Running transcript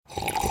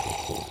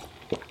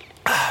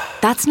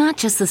That's not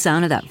just the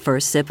sound of that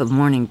first sip of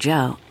Morning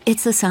Joe.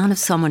 It's the sound of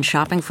someone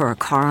shopping for a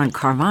car on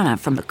Carvana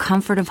from the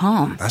comfort of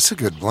home. That's a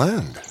good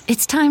blend.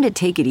 It's time to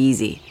take it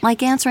easy,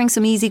 like answering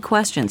some easy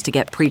questions to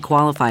get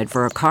pre-qualified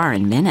for a car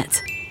in minutes.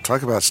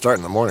 Talk about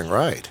starting the morning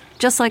right.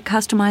 Just like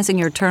customizing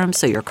your terms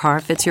so your car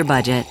fits your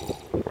budget.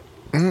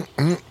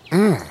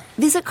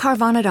 Visit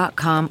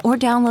Carvana.com or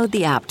download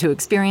the app to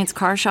experience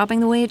car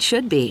shopping the way it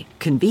should be.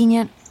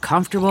 Convenient,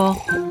 comfortable.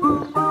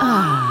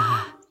 Ah.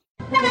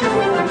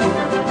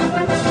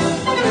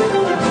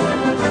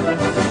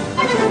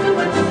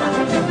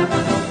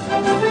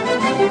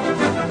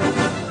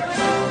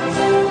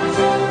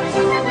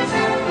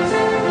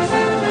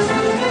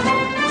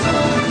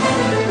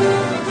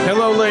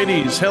 Hello,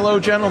 ladies. Hello,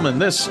 gentlemen.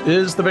 This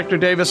is the Victor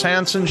Davis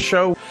Hanson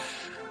Show.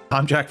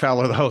 I'm Jack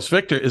Fowler, the host.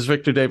 Victor is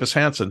Victor Davis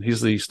Hanson.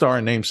 He's the star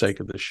and namesake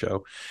of this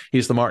show.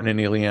 He's the Martin and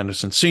Neely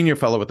Anderson Senior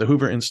Fellow at the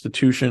Hoover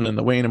Institution and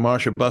the Wayne and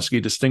Marsha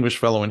Buskey Distinguished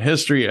Fellow in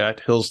History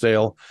at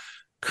Hillsdale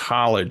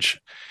College.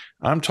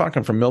 I'm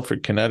talking from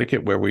Milford,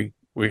 Connecticut, where we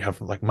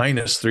have like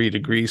 -3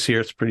 degrees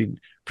here. It's pretty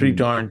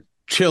darn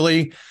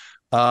chilly.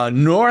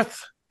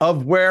 North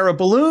of where a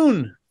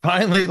balloon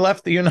finally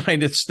left the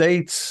United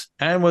States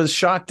and was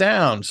shot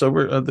down. So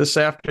we're, this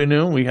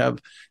afternoon, we have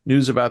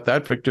news about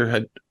that. Victor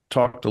had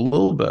talked a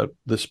little bit about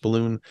this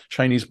balloon,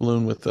 Chinese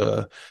balloon, with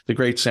the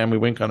great Sammy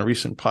Wink on a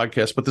recent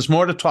podcast. But there's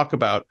more to talk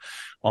about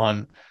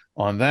on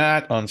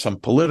that, on some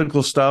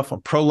political stuff,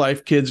 on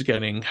pro-life kids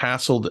getting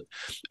hassled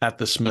at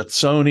the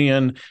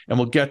Smithsonian. And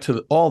we'll get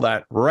to all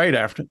that right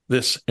after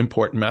this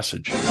important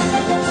message.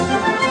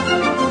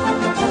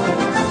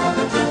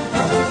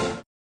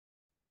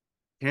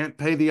 Can't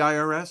pay the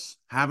IRS?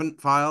 Haven't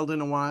filed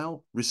in a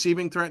while?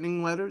 Receiving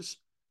threatening letters?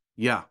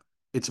 Yeah,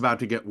 it's about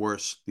to get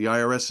worse. The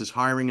IRS is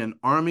hiring an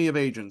army of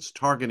agents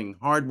targeting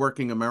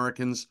hardworking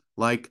Americans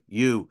like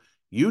you.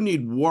 You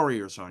need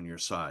warriors on your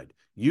side.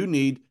 You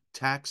need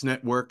Tax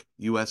Network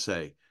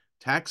USA.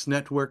 Tax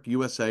Network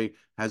USA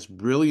has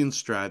brilliant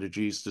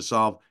strategies to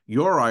solve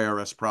your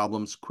IRS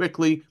problems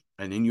quickly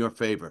and in your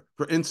favor.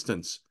 For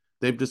instance,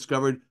 they've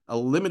discovered a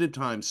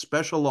limited-time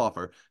special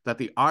offer that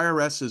the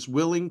IRS is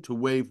willing to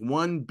waive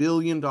 $1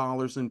 billion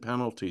in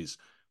penalties.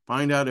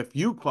 Find out if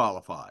you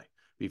qualify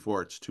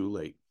before it's too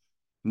late.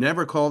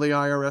 Never call the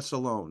IRS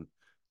alone.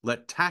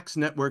 Let Tax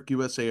Network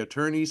USA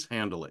attorneys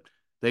handle it.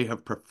 They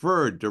have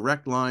preferred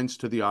direct lines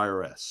to the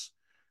IRS.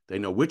 They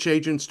know which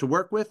agents to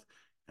work with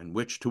and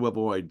which to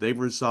avoid. They've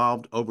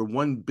resolved over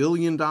 $1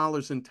 billion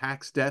in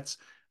tax debts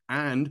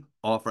and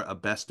offer a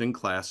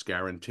best-in-class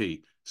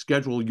guarantee.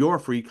 Schedule your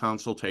free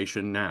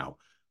consultation now.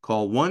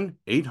 Call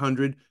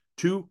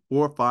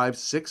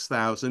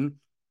 1-800-245-6000.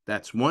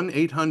 That's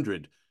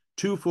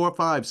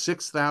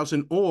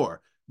 1-800-245-6000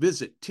 or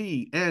visit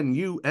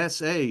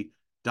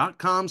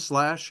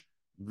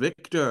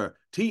tnusa.com/Victor.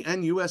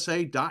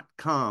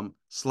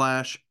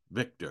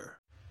 tnusa.com/Victor.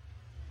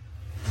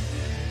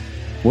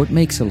 What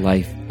makes a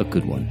life a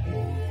good one?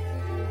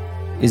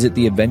 Is it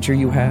the adventure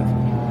you have?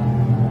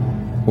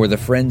 Or the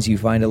friends you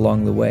find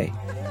along the way?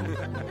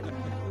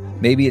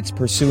 Maybe it's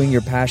pursuing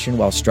your passion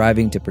while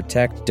striving to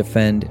protect,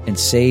 defend, and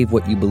save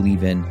what you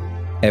believe in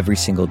every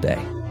single day.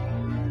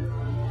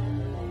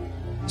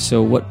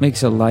 So what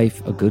makes a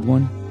life a good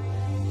one?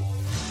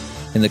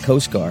 In the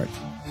Coast Guard,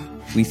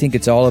 we think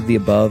it's all of the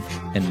above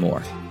and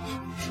more.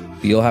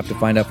 But you'll have to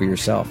find out for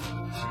yourself.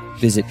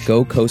 Visit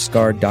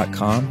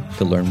gocoastguard.com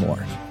to learn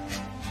more.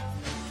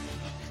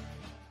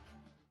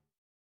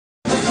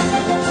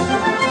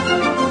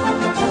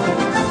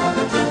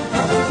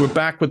 We're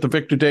back with the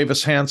Victor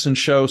Davis Hanson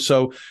Show.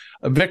 So,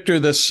 Victor,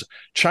 this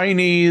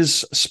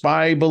Chinese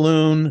spy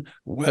balloon,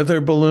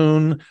 weather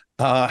balloon,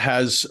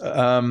 has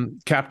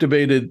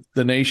captivated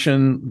the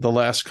nation the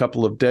last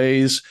couple of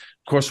days.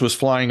 Of course, was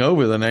flying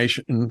over the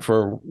nation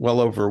for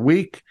well over a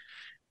week.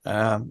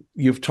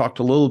 You've talked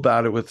a little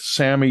about it with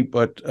Sammy,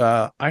 but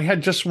I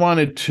had just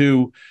wanted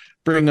to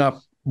bring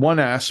up one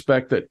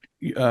aspect that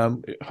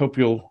hope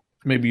you'll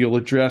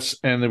address.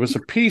 And there was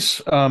a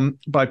piece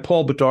by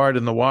Paul Bedard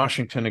in the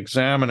Washington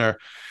Examiner.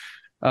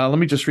 Let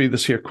me just read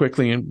this here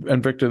quickly,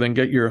 and Victor, then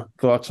get your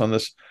thoughts on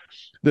this.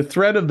 The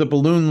threat of the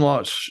balloon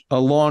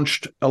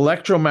launched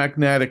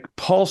electromagnetic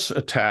pulse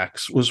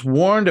attacks was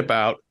warned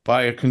about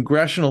by a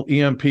congressional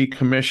EMP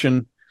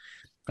commission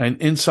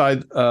and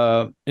inside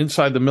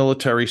the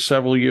military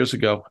several years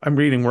ago. I'm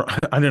reading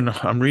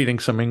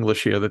some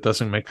English here that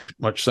doesn't make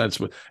much sense.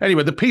 But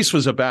anyway, the piece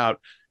was about,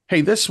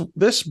 hey, this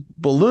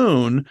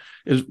balloon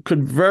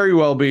could very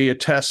well be a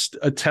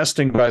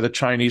testing by the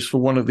Chinese for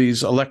one of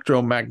these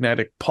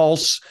electromagnetic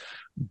pulse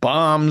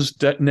bombs,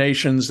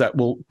 detonations that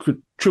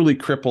could truly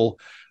cripple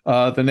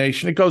the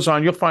nation. It goes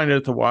on. You'll find it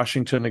at the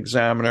Washington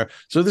Examiner.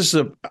 So this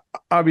is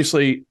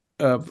obviously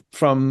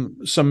from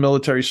some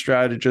military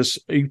strategists,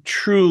 a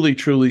truly,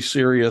 truly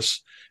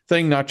serious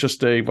thing, not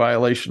just a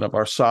violation of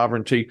our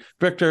sovereignty.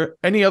 Victor,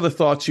 any other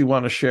thoughts you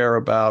want to share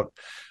about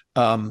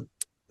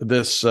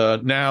this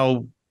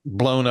now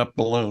blown up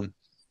balloon?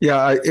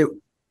 Yeah,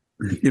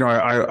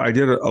 I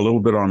did a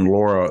little bit on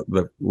Laura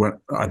that went,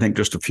 I think,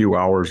 just a few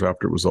hours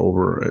after it was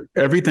over.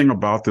 Everything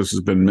about this has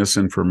been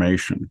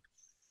misinformation.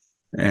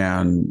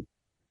 And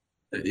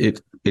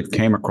it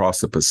came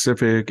across the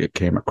Pacific, it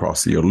came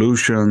across the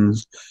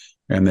Aleutians,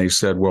 and they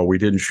said, well, we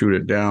didn't shoot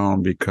it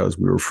down because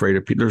we were afraid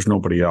of people. There's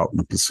nobody out in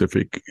the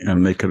Pacific,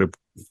 and they could have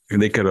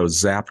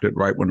zapped it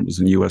right when it was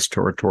in U.S.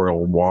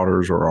 territorial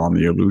waters or on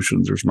the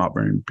Aleutians. There's not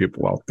very many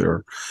people out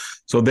there.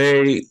 So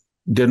they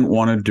didn't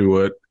want to do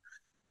it.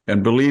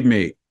 And believe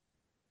me,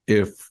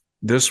 if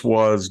this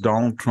was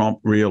Donald Trump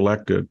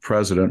reelected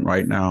president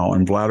right now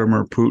and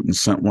Vladimir Putin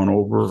sent one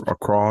over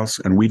across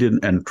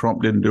and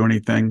Trump didn't do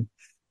anything,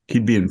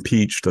 he'd be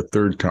impeached a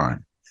third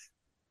time.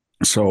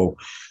 So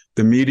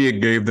the media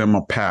gave them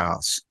a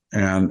pass.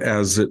 And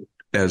as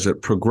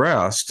it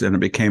progressed and it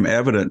became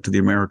evident to the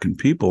American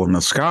people in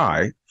the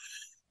sky,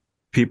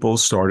 people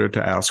started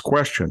to ask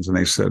questions. And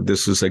they said,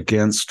 this is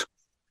against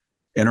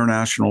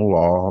international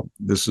law.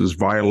 This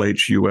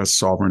violates U.S.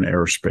 sovereign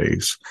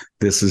airspace.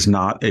 This is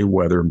not a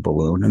weather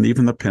balloon. And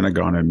even the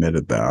Pentagon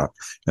admitted that.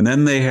 And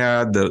then they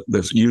had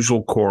this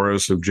usual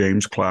chorus of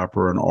James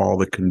Clapper and all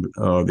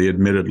the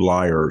admitted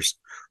liars.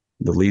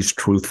 The least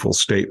truthful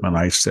statement,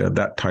 I said,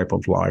 that type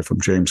of lie from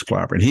James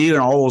Clapper. And he and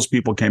all those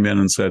people came in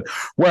and said,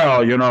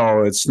 well,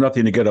 it's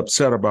nothing to get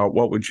upset about.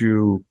 What would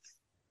you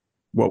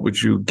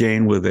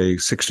gain with a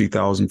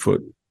 60,000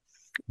 foot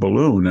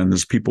balloon? And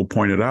as people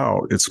pointed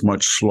out, it's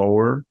much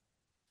slower,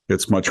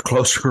 it's much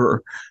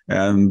closer.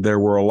 And there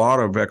were a lot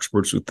of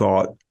experts who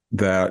thought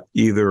that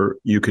either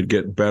you could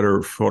get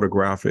better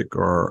photographic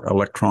or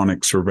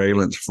electronic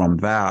surveillance from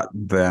that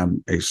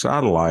than a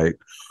satellite,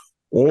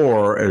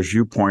 or, as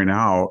you point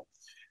out,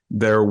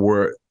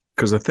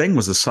 because the thing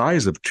was the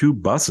size of two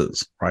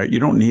buses, right? You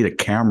don't need a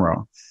camera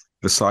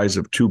the size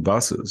of two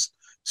buses.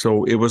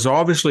 So it was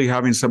obviously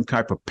having some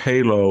type of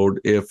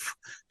payload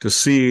to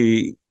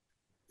see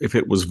if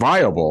it was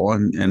viable,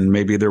 and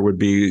maybe there would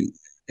be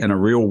in a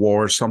real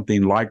war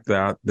something like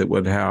that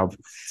would have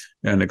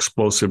an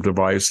explosive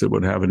device that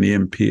would have an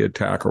EMP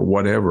attack or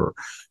whatever.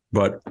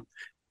 But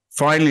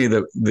finally,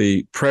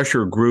 the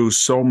pressure grew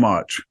so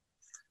much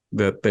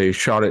that they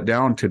shot it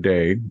down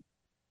today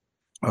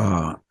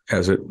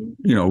as it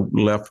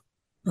left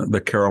the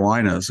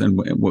Carolinas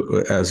and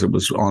as it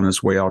was on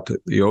its way out to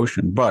the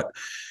ocean. But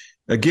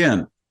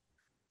again,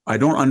 I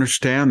don't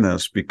understand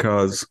this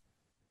because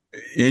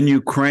in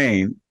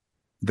Ukraine,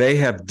 they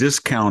have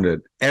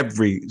discounted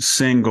every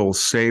single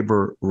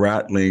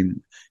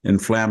saber-rattling,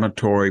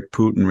 inflammatory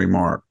Putin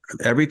remark.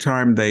 Every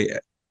time they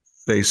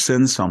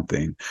send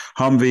something,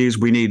 Humvees,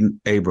 we need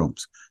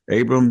Abrams.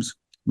 Abrams,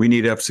 we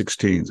need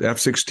F-16s.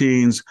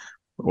 F-16s,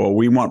 well,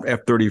 we want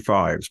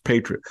F-35s,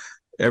 Patriot.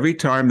 Every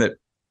time that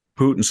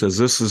Putin says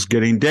this is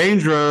getting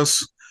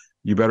dangerous,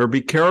 you better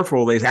be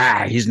careful. They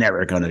say, he's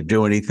never going to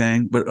do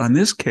anything. But on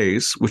this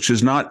case, which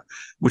is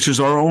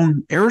our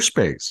own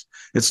airspace,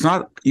 it's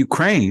not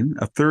Ukraine,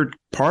 a third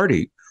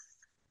party.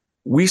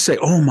 We say,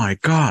 oh my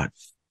God,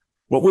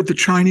 what would the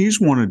Chinese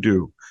want to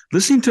do?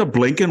 Listening to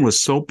Blinken was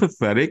so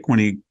pathetic when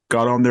he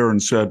got on there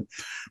and said,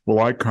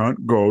 well, I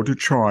can't go to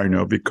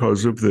China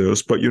because of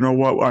this. But you know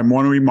what? I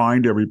want to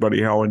remind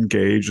everybody how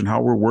engaged and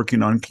how we're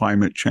working on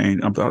climate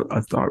change. I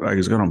thought I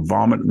was going to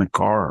vomit in the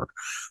car.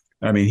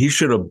 I mean, he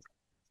should have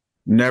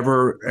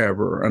never,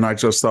 ever. And I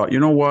just thought, you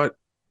know what?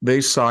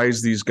 They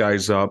sized these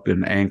guys up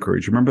in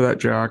Anchorage. Remember that,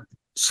 Jack?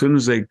 As soon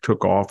as they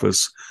took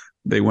office,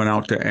 they went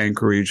out to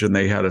Anchorage and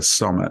they had a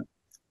summit.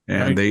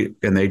 And right.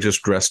 they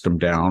just dressed them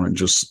down and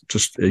just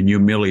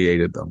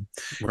humiliated them.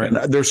 Right.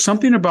 And there's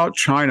something about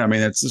China. I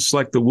mean, it's just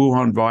like the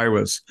Wuhan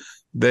virus.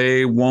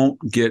 They won't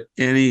get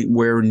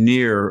anywhere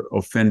near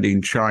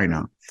offending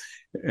China.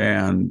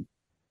 And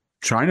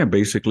China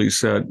basically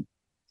said,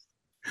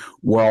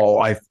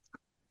 well,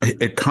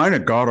 it kind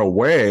of got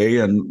away,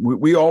 and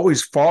we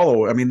always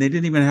follow. I mean, they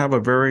didn't even have a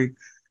very,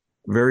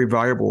 very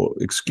viable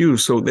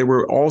excuse. So they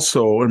were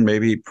also, and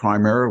maybe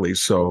primarily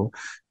so,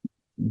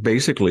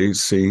 basically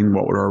seeing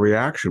what our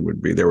reaction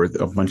would be. There were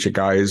a bunch of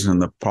guys in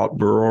the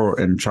Politburo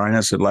in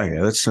China said, like, hey,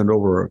 let's send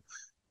over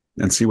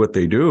and see what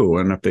they do.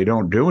 And if they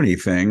don't do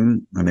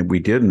anything, and then we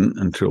didn't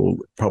until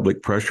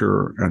public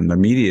pressure and the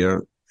media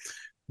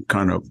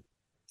kind of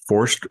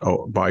forced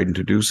Biden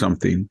to do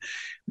something.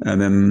 And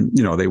then,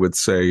 they would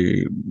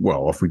say,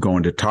 well, if we go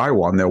into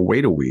Taiwan, they'll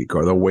wait a week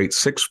or they'll wait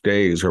 6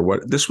 days or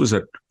what. This was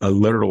a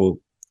literal,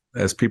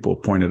 as people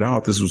pointed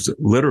out, this was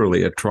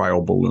literally a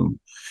trial balloon.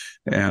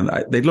 And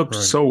they looked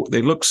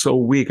so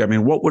weak. I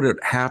mean, what would it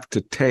have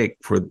to take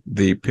for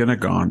the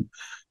Pentagon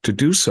to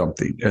do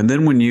something? And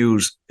then when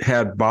you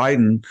had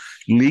Biden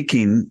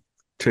leaking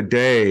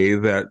today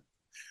that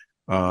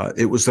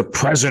it was the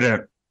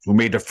president who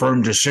made the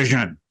firm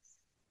decision,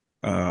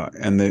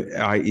 and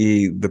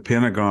i.e. the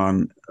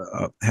Pentagon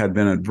had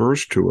been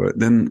adverse to it,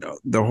 then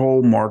the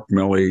whole Mark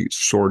Milley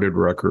sordid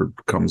record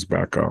comes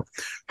back up.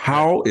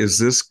 How is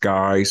this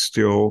guy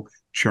still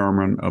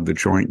chairman of the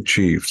Joint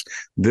Chiefs?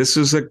 This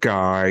is a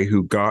guy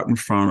who got in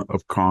front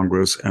of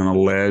Congress and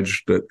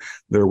alleged that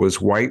there was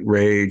white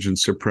rage and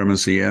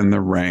supremacy in the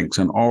ranks,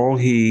 and all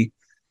he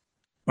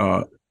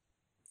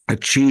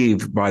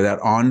achieved by that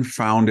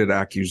unfounded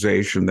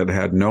accusation that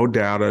had no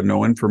data,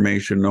 no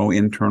information, no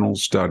internal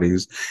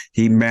studies.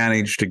 He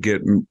managed to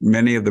get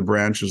many of the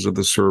branches of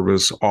the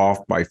service off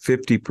by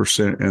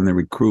 50% in the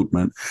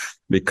recruitment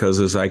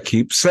because, as I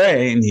keep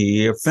saying,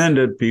 he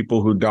offended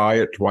people who die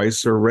at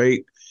twice their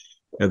rate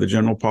of the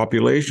general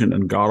population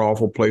in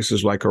god-awful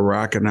places like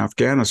Iraq and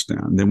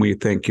Afghanistan. Then we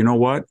think, you know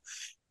what?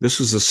 This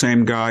is the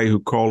same guy who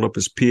called up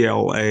his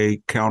PLA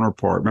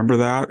counterpart. Remember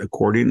that?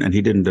 And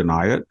he didn't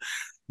deny it,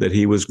 that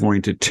he was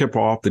going to tip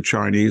off the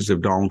Chinese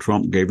if Donald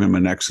Trump gave him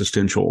an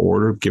existential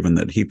order, given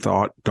that he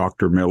thought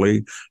Dr.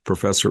 Milley,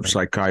 professor of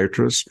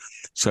psychiatry,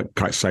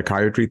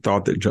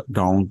 thought that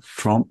Donald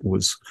Trump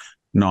was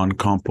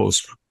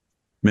non-compos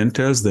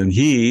mentis. Then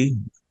he,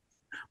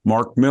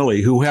 Mark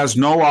Milley, who has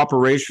no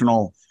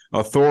operational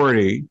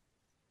authority,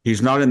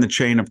 he's not in the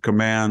chain of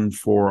command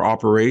for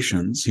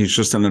operations. He's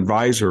just an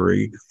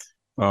advisory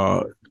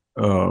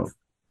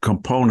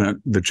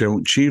component, the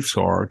Joint Chiefs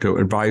are, to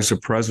advise the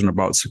president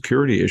about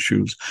security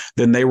issues.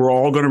 Then they were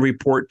all going to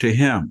report to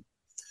him.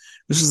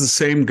 This is the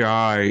same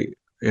guy,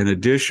 in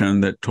addition,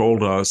 that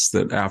told us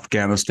that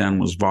Afghanistan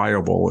was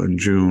viable in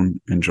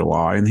June and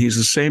July. And he's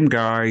the same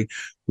guy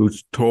who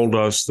told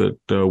us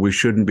that we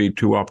shouldn't be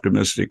too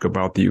optimistic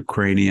about the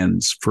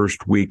Ukrainians'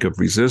 first week of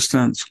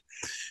resistance.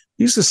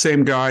 He's the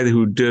same guy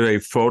who did a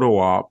photo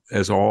op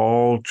as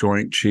all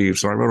Joint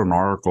Chiefs. I wrote an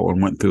article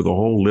and went through the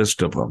whole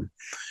list of them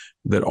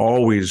that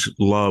always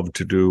loved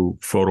to do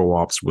photo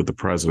ops with the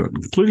president,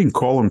 including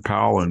Colin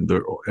Powell and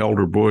the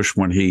elder Bush,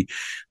 when he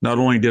not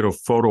only did a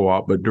photo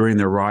op, but during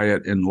the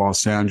riot in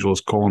Los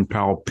Angeles, Colin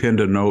Powell pinned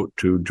a note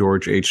to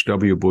George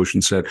H.W. Bush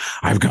and said,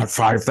 "I've got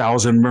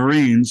 5,000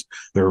 Marines.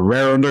 They're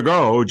raring to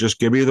go. Just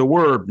give me the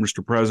word,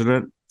 Mr.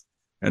 President."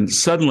 And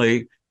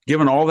suddenly,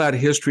 given all that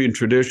history and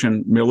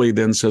tradition, Milley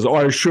then says, "Oh,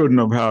 I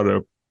shouldn't have had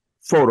a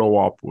photo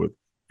op with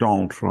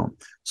Donald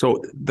Trump."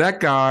 So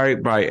that guy,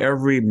 by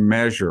every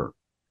measure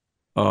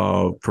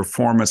of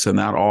performance in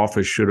that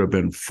office, should have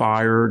been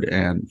fired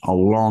and a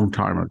long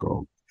time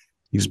ago.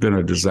 He's been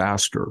a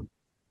disaster.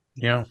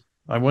 Yeah.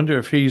 I wonder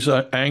if he's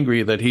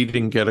angry that he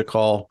didn't get a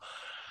call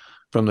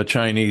from the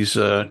Chinese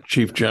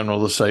chief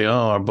general to say,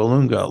 "Oh, our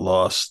balloon got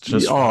lost."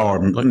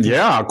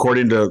 Yeah.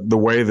 According to the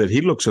way that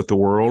he looks at the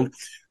world,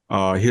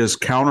 his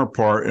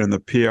counterpart in the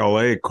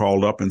PLA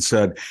called up and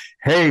said,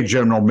 "Hey,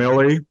 General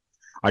Milley,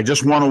 I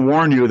just want to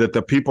warn you that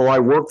the people I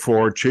work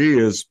for,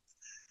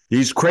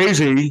 he's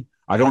crazy.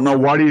 I don't know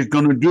what he's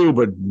going to do,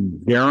 but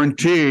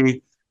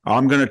guarantee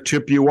I'm going to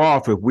tip you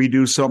off if we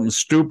do something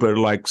stupid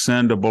like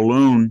send a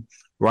balloon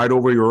right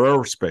over your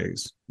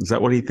airspace." Is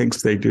that what he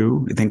thinks they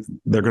do? You think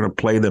they're going to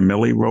play the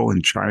Milley role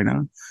in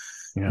China?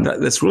 Yeah.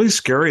 That's really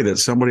scary that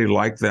somebody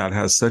like that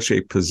has such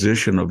a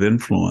position of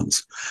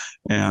influence.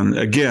 And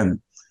again,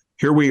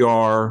 here we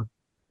are,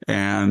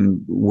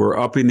 and we're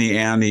upping the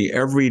ante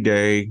every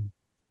day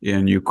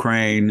in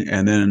Ukraine,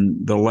 and then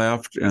the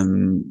left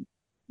and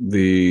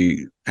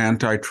the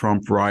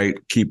anti-Trump right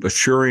keep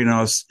assuring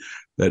us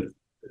that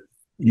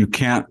you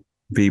can't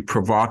be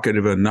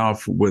provocative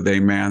enough with a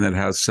man that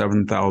has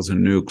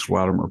 7,000 nukes,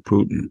 Vladimir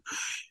Putin.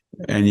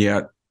 And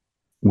yet,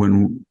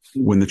 when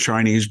the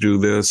Chinese do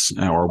this,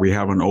 or we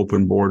have an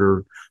open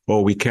border,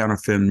 oh, we can't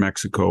offend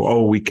Mexico,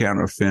 oh, we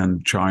can't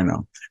offend China.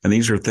 And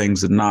these are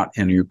things that not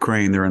in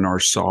Ukraine, they're in our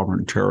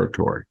sovereign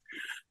territory.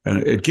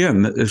 And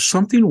again, there's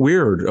something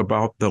weird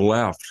about the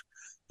left.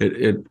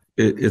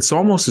 It's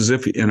almost as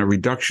if, in a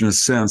reductionist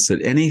sense,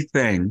 that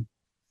anything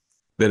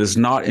that is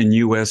not in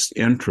U.S.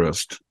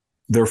 interest,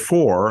 they're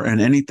for,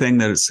 and anything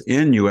that is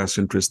in U.S.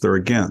 interest, they're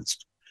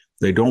against.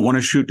 They don't want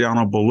to shoot down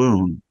a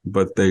balloon,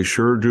 but they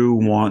sure do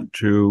want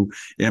to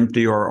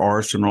empty our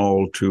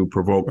arsenal to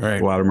provoke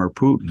Vladimir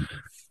Putin.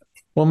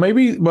 Well,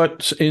 maybe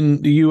what's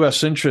in the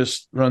U.S.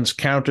 interest runs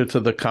counter to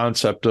the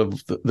concept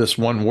of this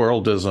one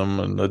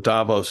worldism and the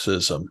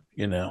Davosism,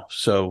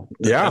 so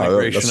the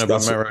integration of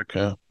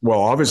America.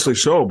 Well, obviously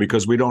so,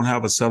 because we don't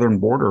have a southern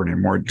border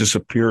anymore. It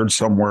disappeared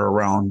somewhere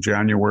around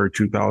January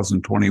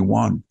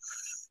 2021,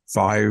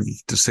 5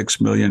 to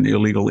 6 million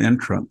illegal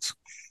entrants.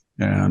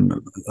 And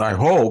I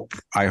hope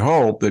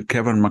that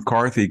Kevin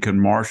McCarthy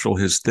can marshal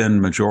his thin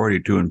majority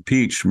to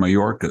impeach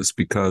Mayorkas,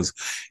 because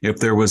if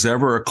there was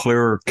ever a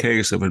clearer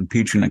case of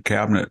impeaching a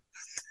cabinet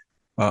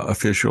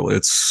official,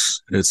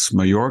 it's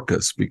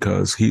Mayorkas,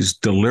 because he's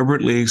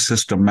deliberately,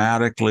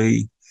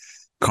 systematically,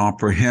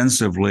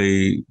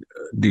 comprehensively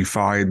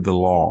defied the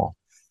law.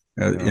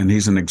 And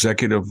he's an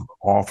executive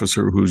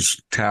officer who's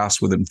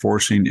tasked with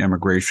enforcing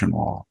immigration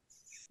law.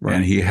 Right.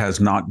 And he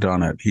has not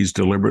done it. He's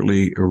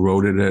deliberately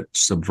eroded it,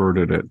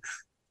 subverted it.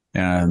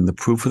 And the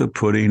proof of the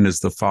pudding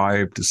is the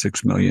 5 to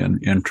 6 million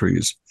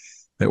entries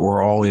that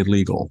were all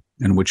illegal,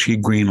 and which he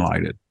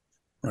greenlighted.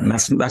 Right.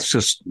 And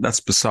that's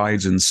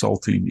besides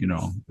insulting,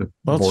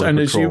 and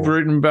as you've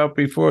written about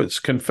before, it's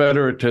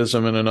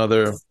confederatism in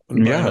another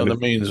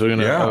means.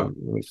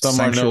 Some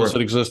are knows at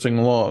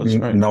existing laws.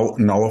 Right?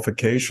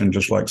 Nullification,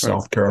 just like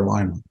South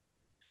Carolina.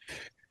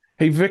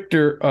 Hey,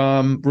 Victor,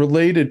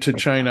 related to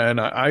China, and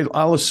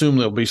I'll assume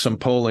there'll be some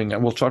polling,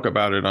 and we'll talk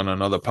about it on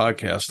another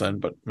podcast then,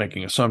 but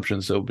making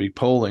assumptions, there'll be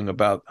polling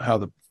about how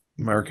the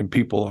American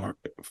people are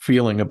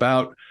feeling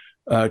about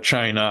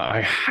China.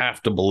 I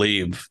have to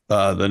believe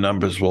the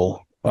numbers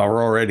are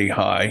already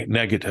high,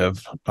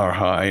 negative are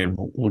high, and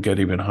will get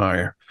even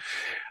higher.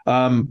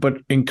 But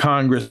in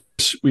Congress,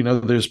 we know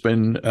there's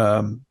been,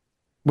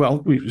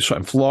 we saw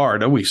in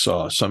Florida, we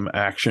saw some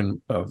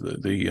action of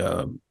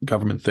the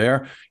government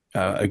there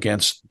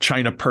against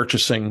China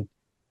purchasing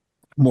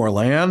more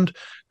land.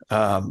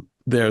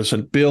 There's a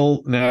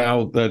bill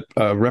now that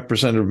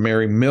Representative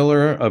Mary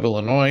Miller of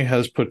Illinois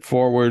has put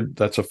forward.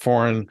 That's a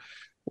foreign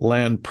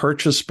land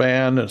purchase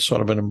ban, and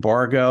sort of an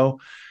embargo.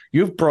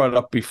 You've brought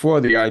up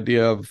before the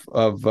idea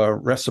of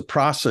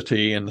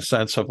reciprocity in the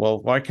sense of,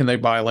 well, why can they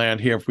buy land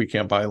here if we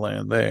can't buy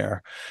land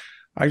there?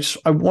 I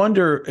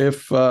wonder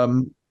if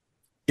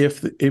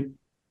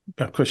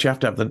of course you have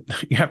to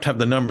have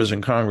the numbers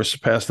in Congress to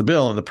pass the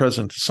bill and the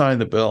president to sign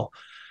the bill.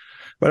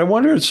 But I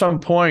wonder at some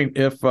point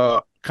if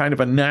kind of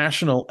a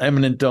national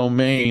eminent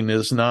domain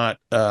is not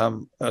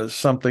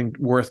something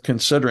worth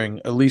considering,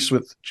 at least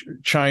with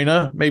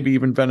China, maybe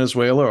even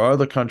Venezuela or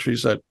other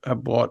countries that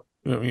have bought,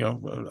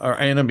 our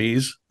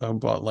enemies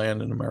have bought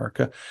land in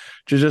America,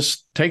 to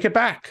just take it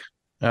back.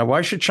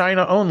 Why should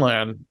China own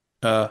land?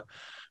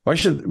 Why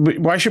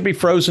should be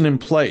frozen in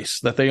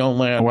place that they own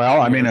land?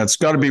 Well, I mean, it's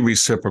got to be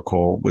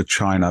reciprocal with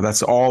China.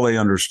 That's all they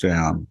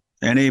understand.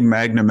 Any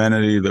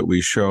magnanimity that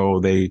we show,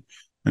 they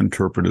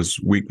interpret as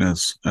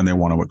weakness, and they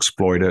want to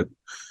exploit it.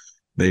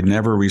 They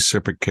never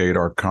reciprocate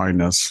our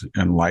kindness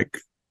in like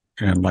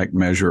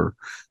measure.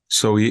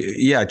 So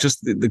yeah,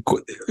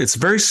 it's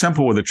very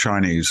simple with the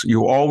Chinese.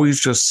 You always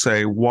just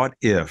say, what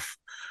if?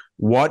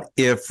 What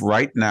if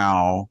right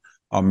now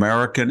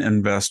American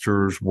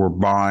investors were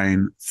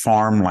buying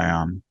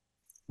farmland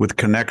with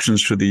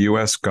connections to the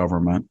U.S.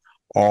 government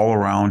all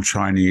around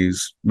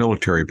Chinese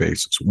military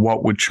bases?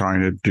 What would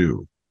China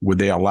do? Would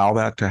they allow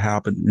that to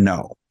happen?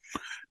 No.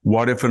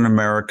 What if an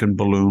American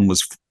balloon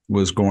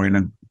was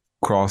going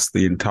across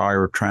the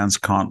entire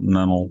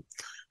transcontinental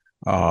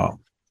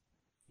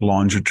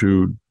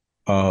longitude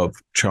of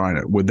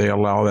China? Would they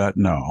allow that?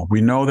 No. We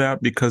know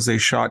that because they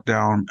shot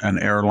down an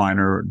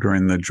airliner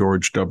during the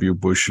George W.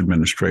 Bush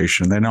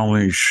administration. They not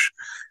only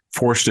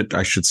forced it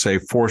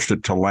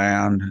to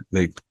land,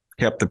 they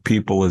kept the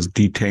people as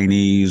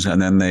detainees,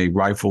 and then they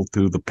rifled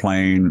through the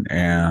plane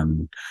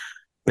and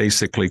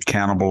basically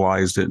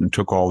cannibalized it and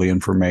took all the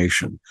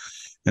information.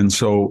 And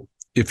so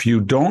if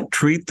you don't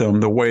treat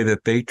them the way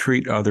that they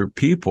treat other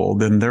people,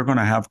 then they're going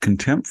to have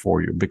contempt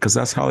for you, because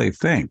that's how they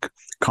think,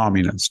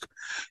 communist.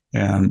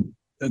 And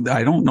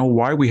I don't know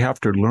why we have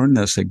to learn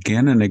this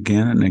again and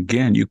again and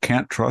again. You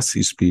can't trust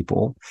these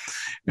people,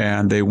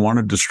 and they want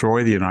to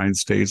destroy the United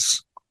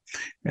States,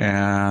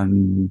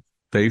 and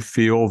they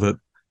feel that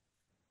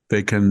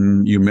they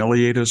can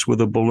humiliate us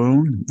with a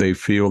balloon. They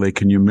feel they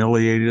can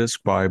humiliate us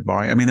by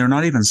buying. I mean, they're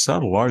not even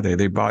subtle, are they?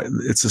 They buy.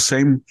 It's the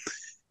same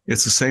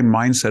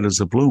mindset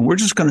as a balloon. We're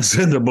just going to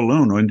send a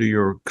balloon into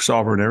your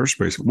sovereign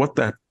airspace. What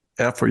the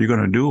F are you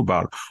going to do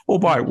about it? Oh,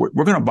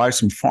 we're going to buy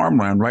some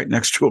farmland right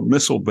next to a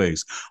missile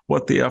base.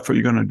 What the F are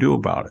you going to do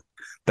about it?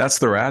 That's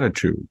their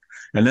attitude.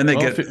 And then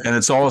and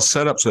it's all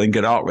set up so they can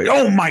get outraged.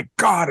 Oh my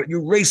God,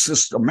 you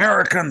racist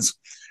Americans.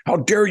 How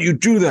dare you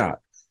do that?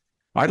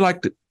 I'd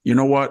like to, you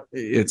know what?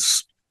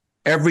 It's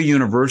every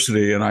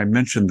university, and I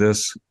mentioned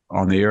this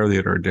on the air the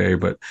other day,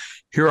 but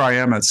here I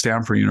am at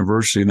Stanford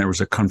University, and there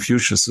was a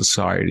Confucius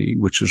Society,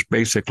 which is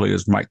basically,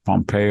 as Mike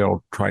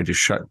Pompeo tried to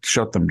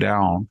shut them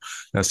down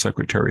as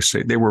Secretary of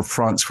State. They were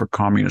fronts for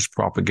communist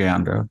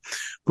propaganda.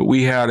 But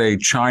we had a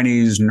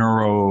Chinese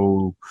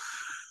I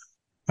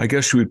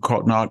guess you would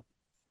call it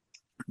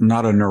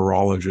not a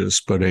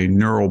neurologist, but a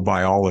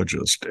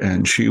neurobiologist.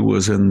 And she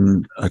was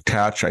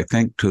attached, I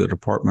think, to the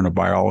Department of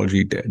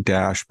Biology,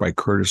 by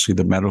courtesy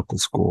the medical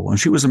school. And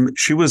she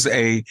was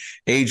a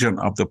agent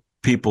of the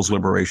People's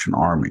Liberation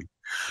Army.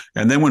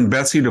 And then when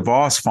Betsy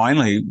DeVos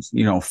finally,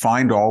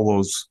 fined all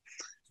those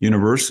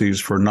universities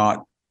for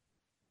not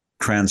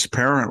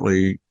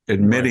transparently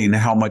admitting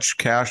how much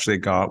cash they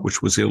got,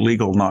 which was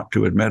illegal not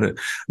to admit it,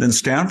 then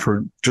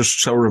Stanford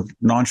just sort of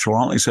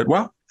nonchalantly said,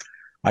 well,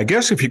 I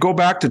guess if you go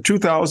back to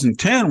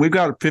 2010, we've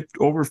got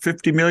over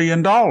 $50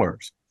 million.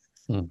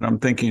 And I'm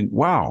thinking,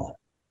 wow,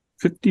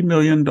 $50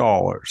 million.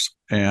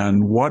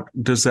 And what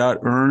does that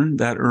earn?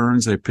 That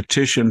earns a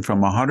petition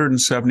from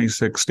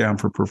 176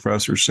 Stanford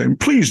professors saying,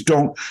 please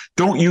don't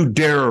you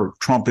dare,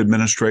 Trump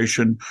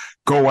administration,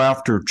 go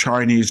after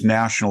Chinese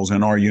nationals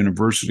in our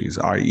universities,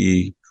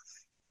 i.e.,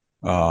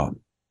 a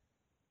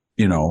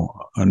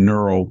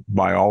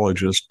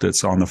neurobiologist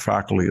that's on the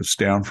faculty of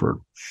Stanford.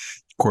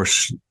 Of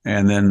course,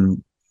 and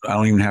then I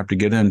don't even have to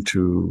get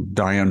into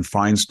Dianne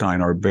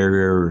Feinstein, our Bay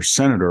Area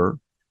senator,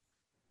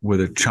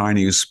 with a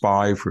Chinese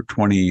spy for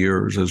 20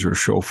 years as her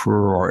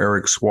chauffeur, or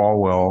Eric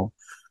Swalwell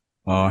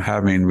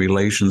having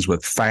relations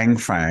with Fang.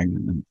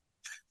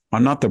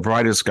 I'm not the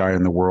brightest guy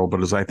in the world,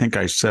 but as I think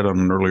I said on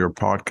an earlier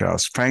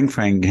podcast, Fang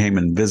Fang came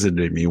and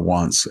visited me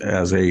once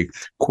as a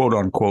quote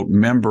unquote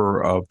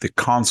member of the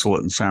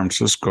consulate in San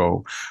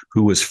Francisco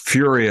who was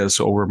furious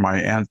over my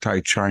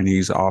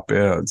anti-Chinese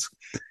op-eds.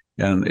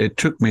 And it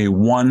took me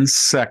 1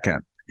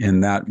 second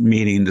in that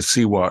meeting to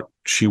see what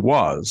she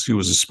was. She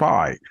was a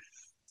spy.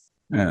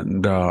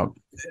 And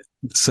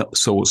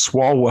so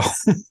Swalwell,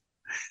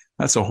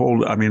 that's a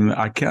whole, I mean,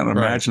 I can't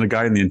imagine a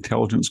guy in the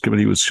intelligence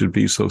committee should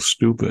be so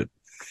stupid.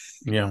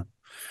 Yeah.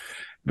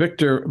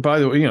 Victor, by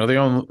the way,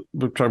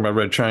 we're talking about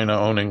Red China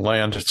owning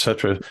land, et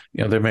cetera.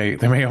 They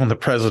may own the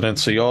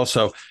presidency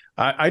also.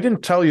 I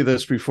didn't tell you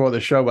this before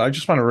the show, but I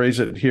just want to raise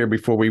it here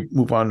before we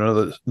move on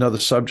to another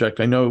subject.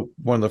 I know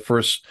the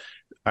first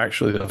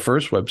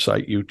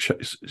website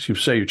you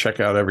say you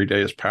check out every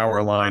day is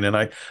Powerline. And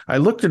I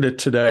looked at it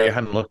today. I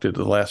hadn't looked at it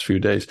the last few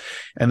days.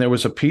 And there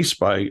was a piece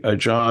by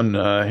John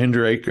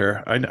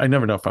Hinderaker. I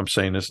never know if I'm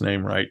saying his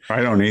name right.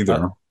 I don't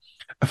either.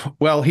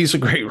 Well, he's a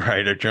great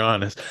writer,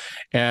 John is.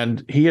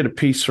 And he had a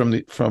piece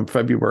from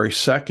February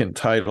 2nd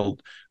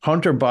titled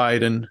 "Hunter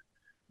Biden,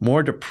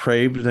 More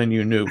Depraved Than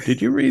You Knew."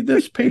 Did you read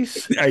this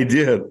piece? I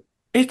did.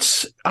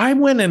 I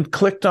went and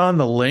clicked on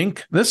the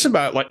link. This is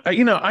about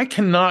I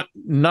cannot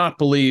not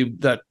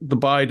believe that the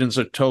Bidens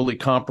are totally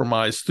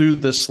compromised through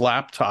this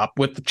laptop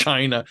with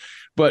China.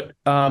 But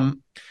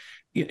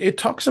it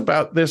talks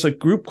about there's a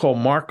group called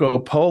Marco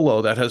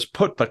Polo that has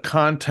put the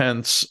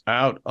contents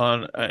out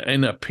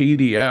in a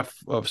PDF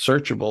of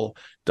searchable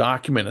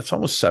document. It's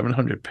almost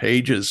 700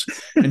 pages.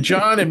 And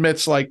John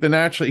admits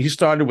he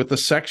started with the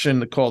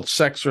section called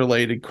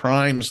sex-related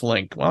crimes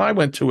link. Well, I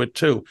went to it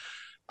too.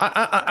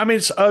 I mean,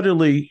 it's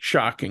utterly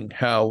shocking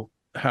how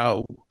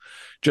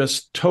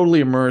just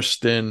totally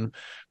immersed in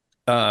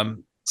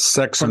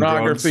sex,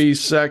 pornography, and drugs.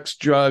 sex,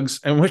 drugs,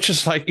 and which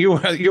is you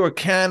were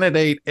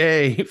candidate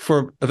A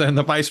for then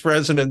the vice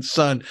president's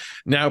son,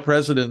 now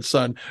president's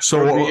son,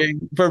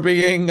 for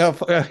being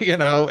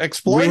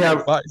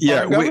exploited by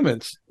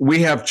governments.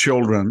 We have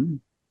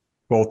children,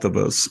 both of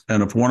us,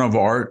 and if one of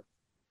our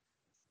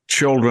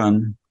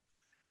children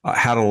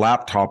had a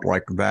laptop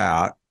like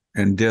that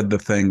and did the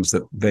things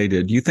that they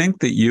did, you think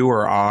that you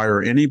or I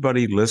or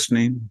anybody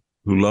listening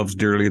who loves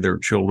dearly their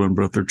children,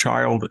 but if their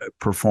child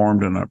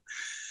performed in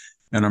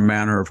a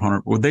manner of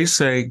Hunter, would they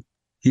say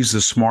he's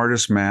the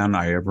smartest man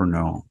I ever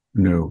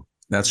knew?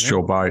 That's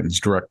Joe Biden's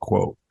direct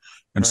quote.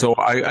 And so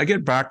I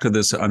get back to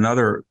this,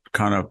 another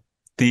kind of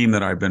theme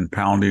that I've been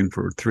pounding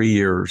for 3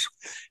 years.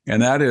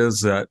 And that is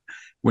that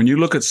when you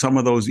look at some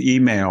of those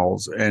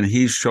emails and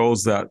he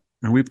shows that,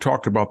 and we've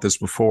talked about this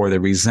before, the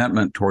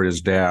resentment toward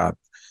his dad,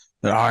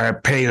 that I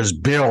pay his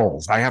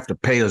bills. I have to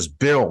pay his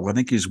bill. I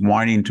think he's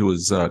whining to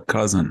his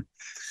cousin.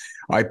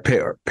 I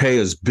pay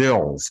his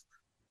bills.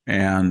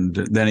 And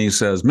then he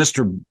says,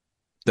 Mr.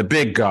 the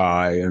big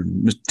guy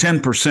and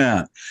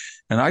 10%.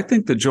 And I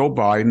think that Joe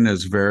Biden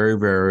is very,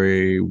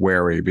 very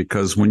wary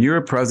because when you're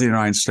a president of the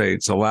United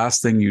States, the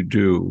last thing you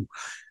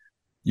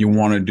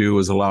want to do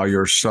is allow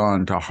your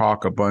son to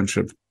hawk a bunch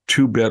of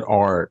 2-bit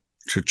art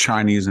to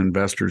Chinese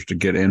investors to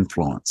get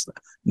influence.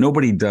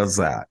 Nobody does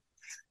that.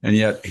 And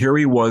yet here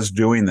he was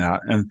doing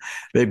that. And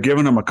they've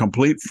given him a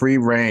complete free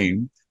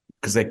rein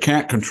because they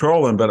can't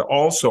control him. But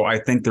also, I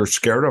think they're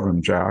scared of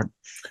him, Jack.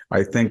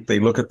 I think they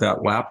look at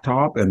that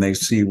laptop and they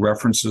see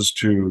references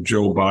to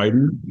Joe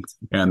Biden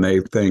and they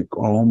think,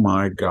 oh,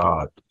 my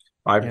God,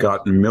 I've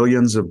gotten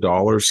millions of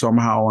dollars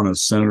somehow on a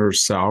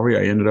senator's salary.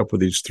 I ended up with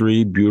these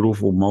 3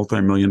 beautiful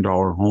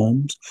multi-million-dollar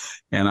homes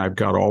and I've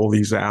got all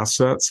these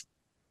assets.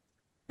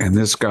 And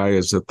this guy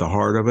is at the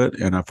heart of it.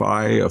 And if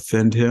I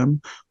offend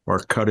him or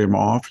cut him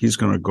off, he's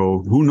going to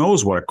go, who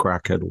knows what a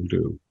crackhead will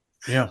do.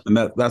 Yeah. And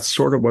that's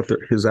sort of what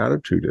his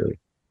attitude is.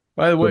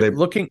 By the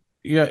way,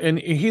 and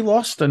he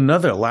lost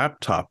another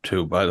laptop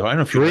too, by the way. I don't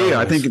know if you 3,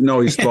 I think, no,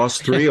 he's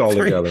lost 3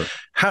 altogether.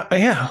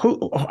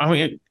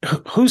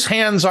 Whose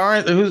hands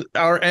who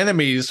are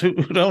enemies who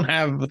don't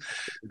have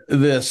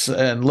this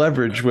and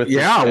leverage with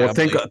well,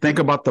 think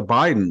about the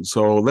Biden.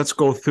 So let's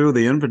go through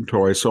the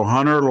inventory. So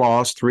Hunter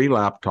lost 3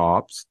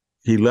 laptops.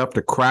 He left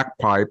a crack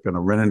pipe in a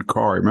rented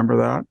car. Remember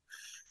that?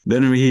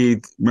 Then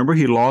he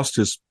lost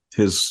his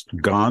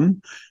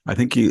gun. I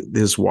think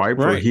his wife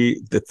or they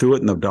threw it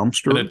in the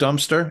dumpster. In a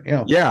dumpster,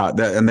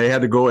 and they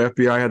had to go.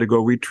 FBI had to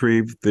go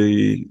retrieve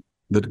the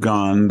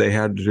gun. They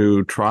had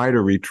to try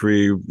to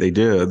retrieve. They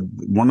did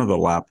one of the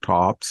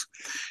laptops,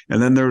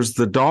 and then there's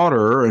the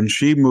daughter, and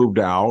she moved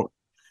out,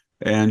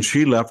 and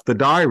she left the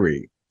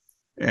diary.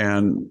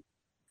 And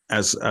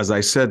as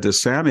I said to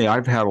Sammy,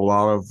 I've had a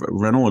lot of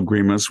rental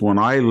agreements. When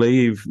I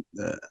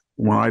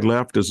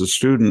left as a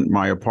student,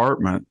 my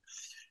apartment,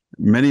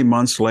 many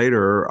months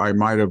later, I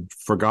might have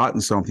forgotten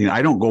something.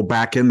 I don't go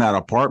back in that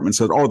apartment and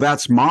say, oh,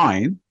 that's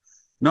mine.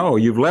 No,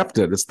 you've left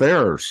it. It's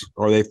theirs.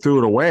 Or they threw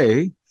it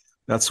away.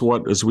 That's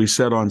what, as we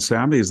said on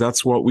Sammy's,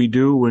 that's what we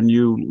do when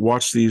you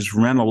watch these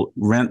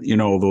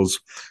those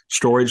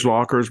storage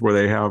lockers where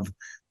they have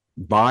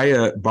buy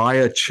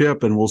a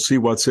chip and we'll see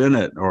what's in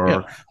it,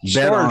 or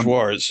storage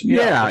wars.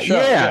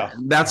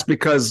 That's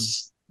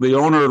because the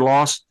owner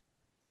lost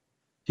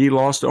he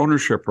lost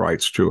ownership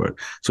rights to it.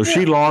 So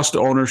she lost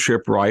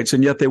ownership rights,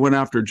 and yet they went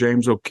after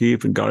James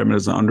O'Keefe and got him in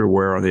his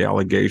underwear on the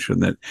allegation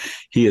that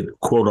he had,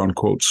 quote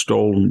unquote,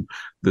 stolen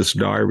this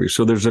diary.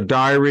 So there's a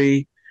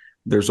diary,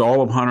 there's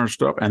all of Hunter's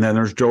stuff, and then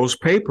there's Joe's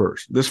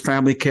papers. This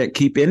family can't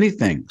keep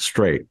anything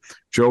straight.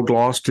 Joe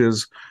lost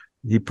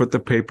he put the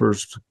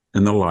papers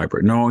in the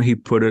library. No, he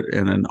put it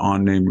in an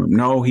unnamed room.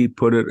 No, he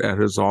put it at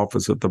his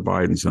office at the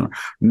Biden Center.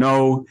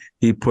 No,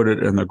 he put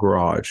it in the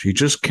garage. He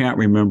just can't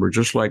remember,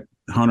 just like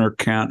Hunter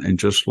can't, and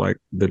just like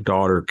the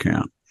daughter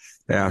can't,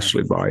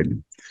 Ashley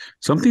Biden.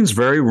 Something's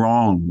very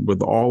wrong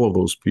with all of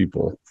those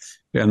people.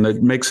 And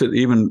it makes it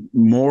even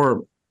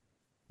more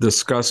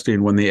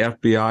disgusting when the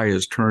FBI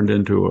has turned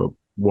into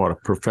a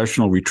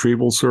professional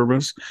retrieval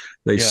service.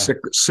 They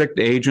sicked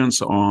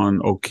agents on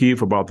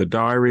O'Keefe about the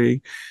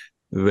diary.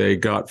 They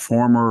got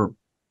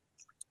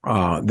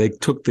they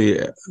took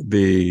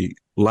the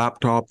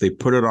laptop, they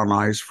put it on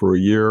ice for a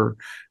year.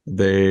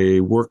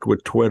 They worked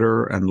with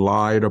Twitter and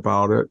lied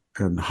about it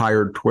and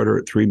hired Twitter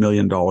at $3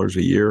 million a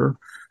year.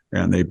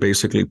 And they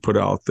basically put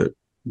out that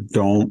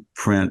don't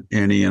print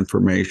any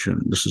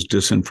information. This is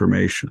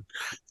disinformation.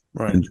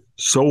 Right. And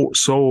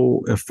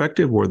so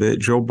effective were they.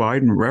 Joe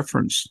Biden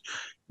referenced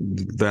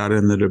that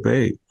in the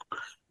debate,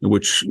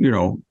 which,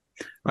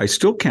 I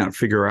still can't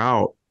figure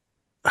out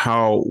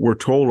how we're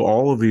told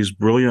all of these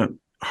brilliant,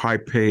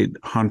 high-paid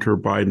Hunter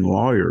Biden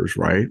lawyers,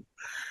 right?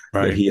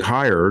 That he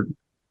hired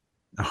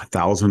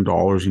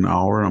 $1,000 an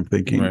hour. I'm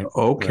thinking,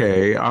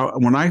 okay.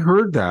 When I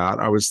heard that,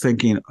 I was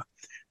thinking,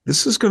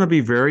 this is going to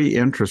be very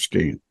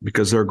interesting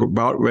because they're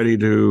about ready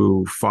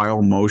to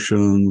file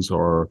motions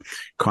or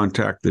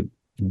contact the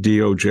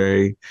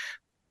DOJ.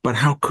 But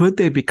how could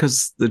they?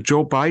 Because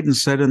Joe Biden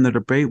said in the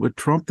debate with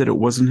Trump that it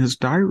wasn't his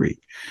diary.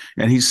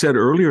 And he said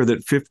earlier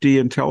that 50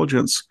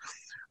 intelligence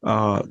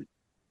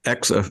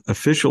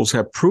ex-officials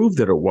have proved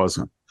that it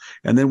wasn't.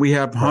 And then we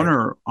have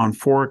Hunter on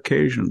 4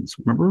 occasions.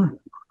 Remember?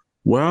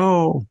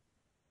 Well,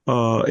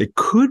 it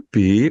could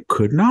be, it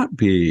could not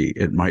be.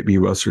 It might be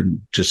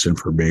Western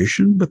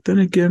disinformation, but then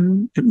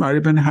again, it might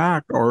have been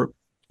hacked, or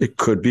it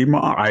could be,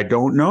 I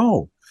don't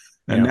know.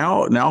 And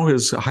now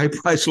his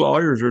high-priced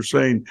lawyers are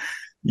saying,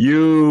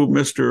 you,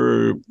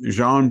 Mr.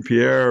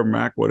 Jean-Pierre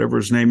Mac, whatever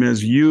his name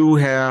is, you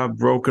have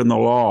broken the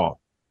law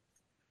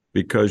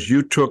because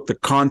you took the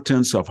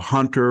contents of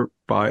Hunter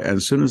and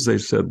as soon as they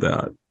said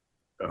that,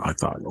 I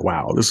thought,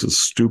 wow, this is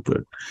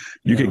stupid.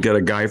 You could get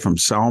a guy from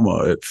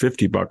Selma at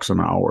 $50 an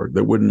hour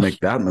that wouldn't make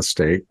that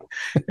mistake.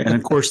 And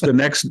of course, the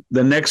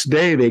next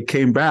day they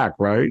came back,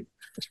 right?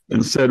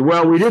 And said,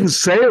 well, we didn't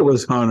say it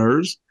was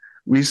Hunter's.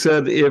 We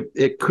said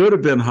it could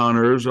have been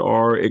Hunter's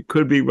or it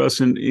could be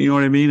Russian. You know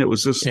what I mean? It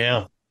was just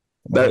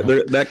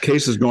that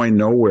case is going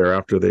nowhere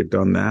after they've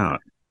done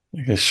that.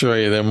 I can show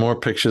you there are more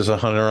pictures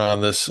of Hunter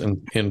on this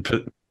in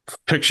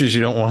pictures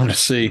you don't want to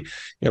see. You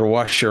got to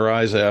wash your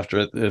eyes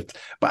after it.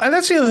 But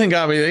that's the other thing,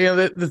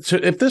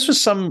 Gabi. If this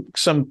was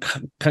some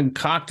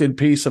concocted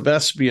piece of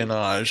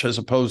espionage as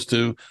opposed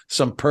to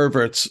some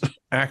pervert's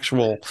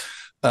actual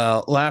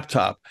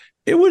laptop,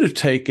 it would have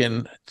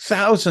taken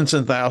thousands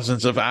and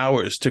thousands of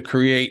hours to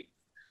create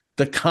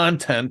the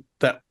content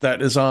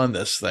that is on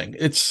this thing.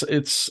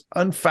 It's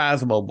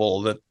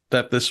unfathomable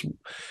that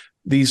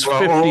these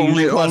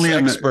 50 plus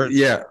experts.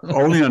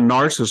 Only a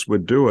narcissist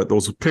would do it.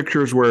 Those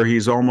pictures where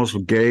he's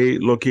almost gay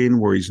looking,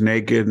 where he's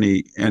naked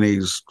and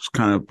he's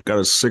kind of got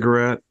a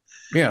cigarette.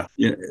 Yeah.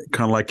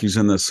 Kind of like he's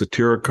in the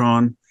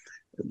Satyricon.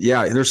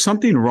 Yeah, there's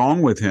something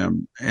wrong with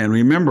him. And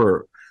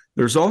remember,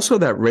 there's also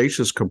that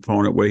racist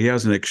component where he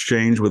has an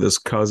exchange with his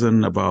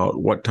cousin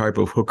about what type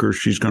of hooker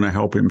she's going to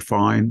help him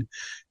find.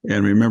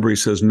 And remember, he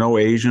says, no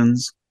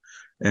Asians.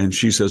 And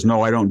she says,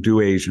 no, I don't do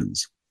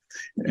Asians.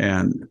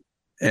 And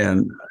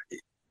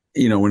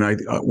when I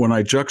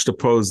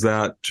juxtapose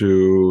that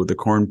to the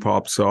Corn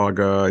Pop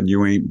saga and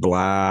You Ain't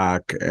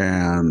Black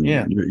and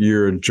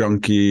You're a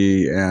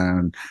Junkie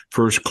and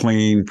First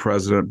Clean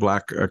President,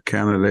 Black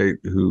candidate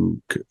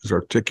who is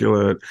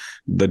articulate,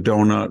 the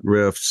donut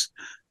riffs,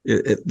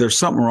 there's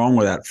something wrong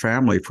with that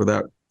family for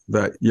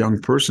that young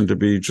person to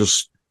be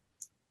just,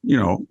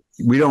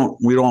 we don't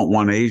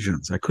want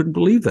Asians. I couldn't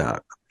believe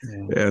that.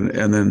 Yeah.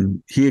 And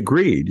then he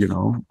agreed,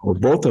 or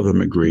both of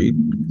them agreed.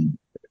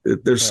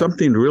 There's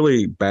something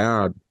really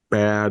bad.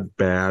 I'm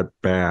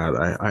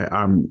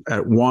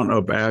at one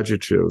of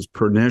adjectives: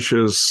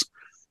 pernicious,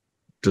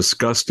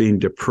 disgusting,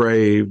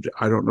 depraved.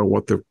 I don't know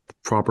what the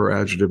proper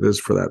adjective is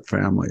for that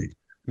family.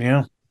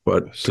 Yeah.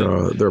 But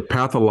they're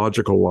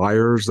pathological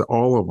liars.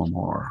 All of them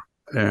are.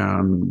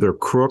 And they're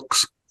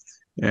crooks.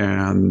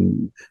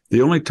 And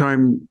the only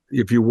time,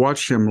 if you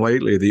watch him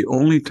lately, the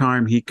only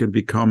time he can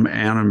become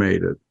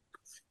animated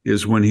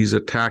is when he's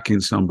attacking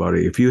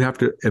somebody. If he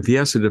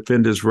has to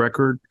defend his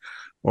record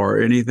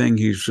or anything,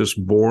 he's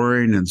just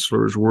boring and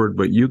slurs word.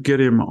 But you get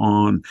him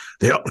on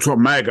the Ultra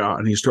MAGA,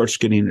 and he starts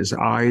getting, his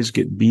eyes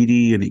get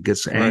beady and he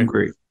gets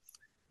angry.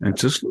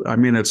 Right.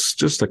 And it's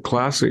just a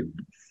classic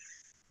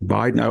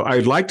Biden.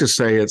 I'd like to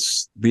say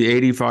it's the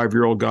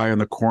 85-year-old guy in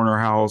the corner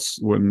house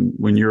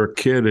when you're a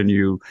kid and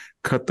you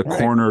cut the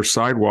corner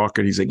sidewalk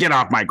and he said, "Get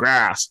off my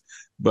grass."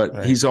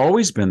 But he's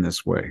always been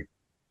this way.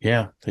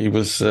 Yeah, he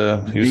was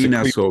Mean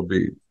SOB.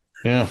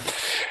 Yeah.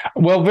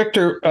 Well,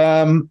 Victor,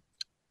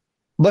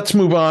 let's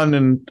move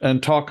on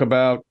and talk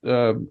about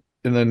in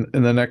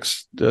the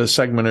next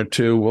segment or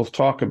two. We'll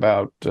talk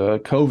about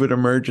COVID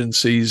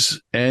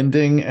emergencies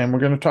ending, and we're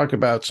going to talk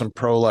about some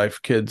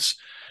pro-life kids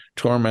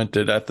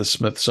tormented at the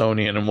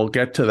Smithsonian, and we'll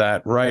get to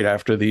that right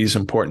after these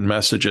important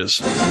messages.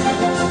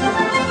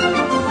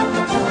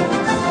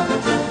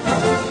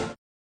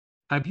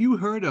 Have you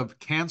heard of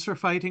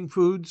cancer-fighting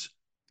foods?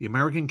 The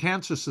American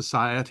Cancer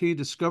Society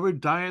discovered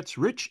diets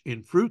rich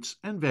in fruits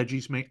and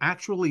veggies may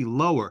actually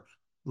lower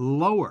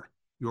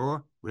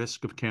your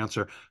risk of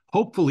cancer.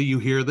 Hopefully you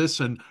hear this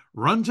and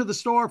run to the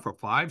store for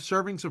 5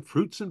 servings of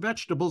fruits and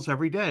vegetables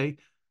every day.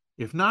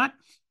 If not,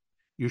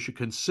 you should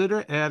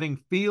consider adding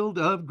Field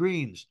of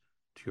Greens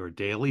to your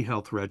daily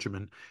health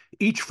regimen.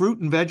 Each fruit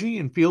and veggie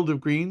in Field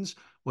of Greens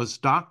was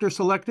doctor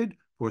selected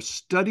for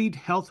studied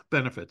health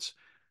benefits.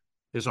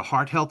 There's a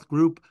heart health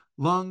group,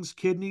 lungs,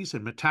 kidneys,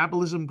 and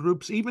metabolism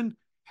groups, even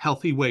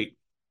healthy weight.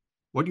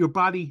 What your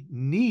body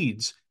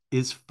needs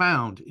is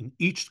found in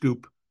each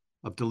scoop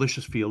of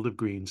delicious Field of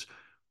Greens.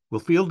 Will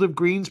Field of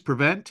Greens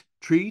prevent,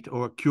 treat,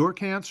 or cure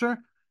cancer?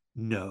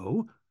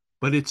 No,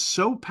 but it's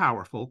so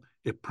powerful,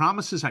 it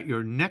promises at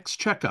your next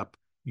checkup,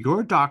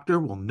 your doctor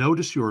will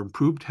notice your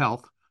improved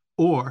health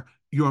or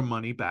your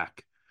money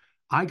back.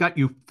 I got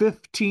you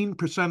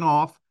 15%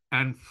 off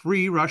and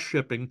free rush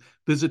shipping.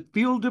 Visit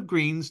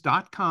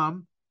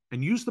fieldofgreens.com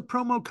and use the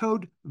promo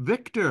code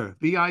VICTOR,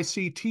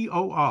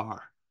 VICTOR,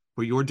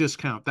 for your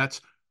discount.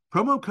 That's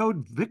promo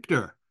code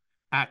VICTOR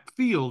at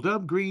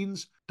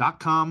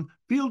fieldofgreens.com,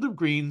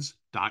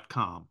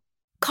 fieldofgreens.com.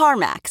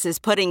 CarMax is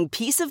putting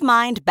peace of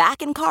mind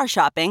back in car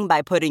shopping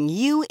by putting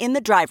you in the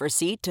driver's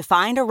seat to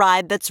find a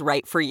ride that's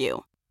right for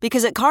you.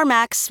 Because at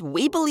CarMax,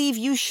 we believe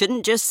you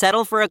shouldn't just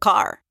settle for a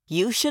car.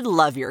 You should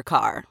love your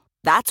car.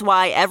 That's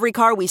why every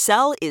car we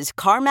sell is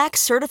CarMax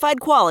certified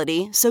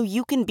quality, so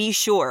you can be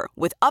sure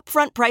with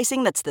upfront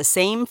pricing that's the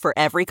same for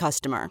every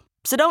customer.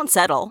 So don't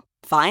settle.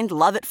 Find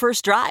love at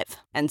first drive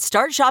and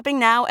start shopping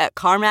now at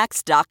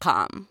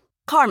CarMax.com.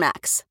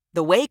 CarMax,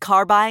 the way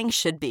car buying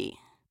should be.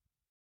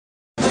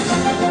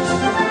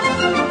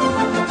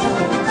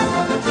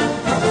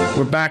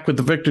 We're back with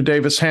the Victor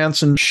Davis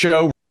Hanson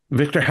Show.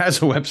 Victor has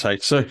a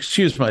website, so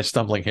excuse my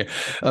stumbling here.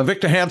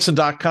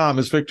 VictorHanson.com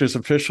is Victor's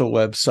official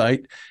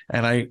website,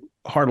 and I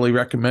heartily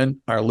recommend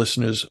our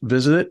listeners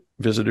visit it.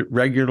 Visit it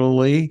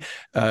regularly.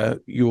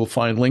 You will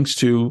find links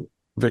to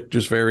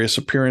Victor's various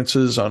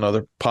appearances on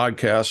other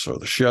podcasts or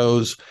the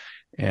shows,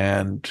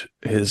 and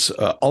his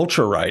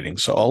Ultra writing.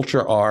 So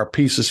Ultra are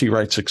pieces he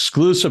writes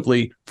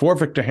exclusively for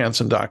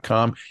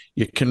VictorHanson.com.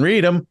 You can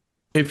read them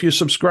if you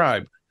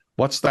subscribe.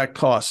 What's that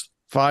cost?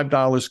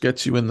 $5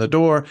 gets you in the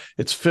door.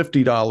 It's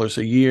 $50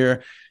 a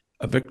year.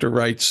 Victor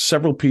writes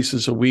several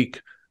pieces a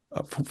week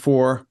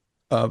for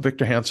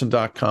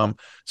VictorHanson.com.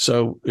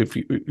 So if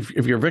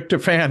you're a Victor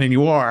fan, and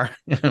you are,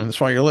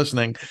 that's why you're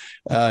listening,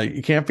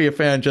 you can't be a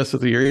fan just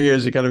with your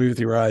ears. You got to be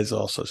with your eyes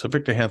also. So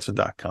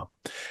VictorHanson.com.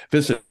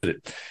 Visit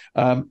it.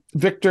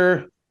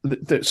 Victor,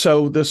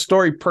 so the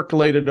story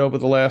percolated over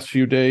the last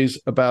few days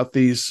about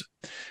these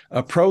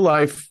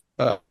pro-life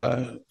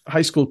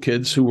high school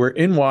kids who were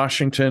in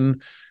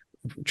Washington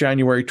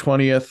January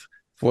 20th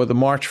for the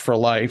March for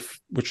Life,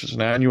 which is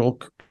an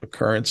annual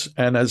occurrence.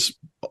 And as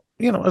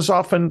you know, as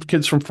often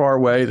kids from far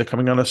away, they're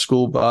coming on a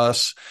school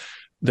bus.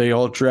 They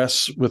all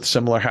dress with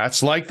similar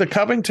hats, like the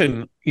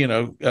Covington,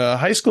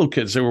 high school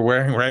kids. They were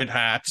wearing red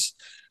hats.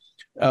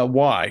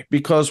 Why?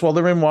 Because while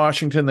they're in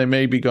Washington, they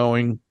may be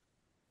doing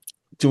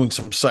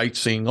some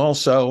sightseeing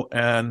also,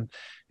 and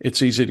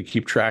it's easy to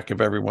keep track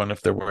of everyone if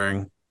they're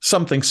wearing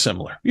something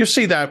similar. You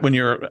see that when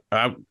you're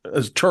a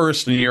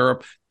tourist in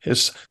Europe.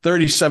 There's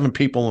 37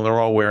 people, and they're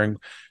all wearing,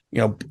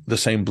 the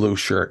same blue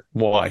shirt.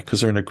 Why?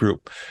 Because they're in a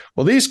group.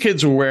 Well, these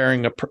kids were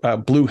wearing a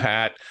blue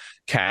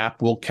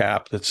wool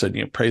cap that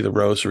said, pray the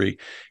rosary.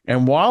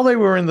 And while they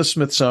were in the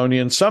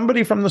Smithsonian,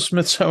 somebody from the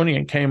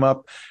Smithsonian came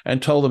up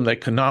and told them they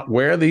could not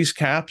wear these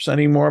caps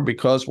anymore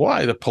because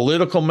why? The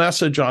political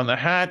message on the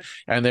hat,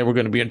 and they were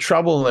going to be in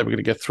trouble, and they were going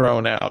to get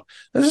thrown out.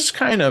 This is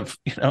kind of,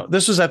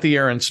 this is at the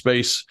Air and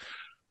Space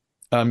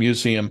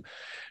Museum.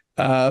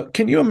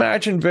 Can you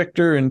imagine,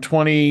 Victor, in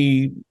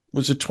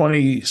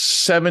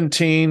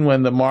 2017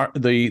 when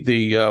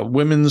the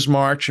Women's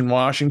March in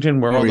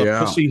Washington where all the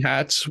pussy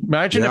hats?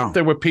 Imagine if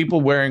there were people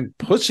wearing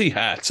pussy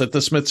hats at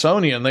the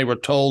Smithsonian. They were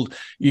told,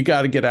 you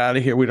got to get out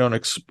of here. We don't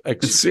it's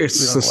the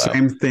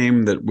same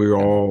theme that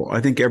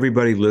I think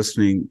everybody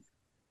listening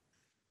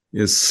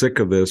is sick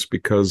of this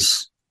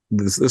because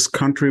this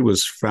country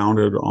was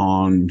founded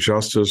on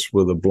justice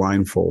with a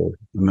blindfold.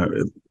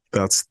 And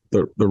that's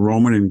the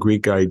Roman and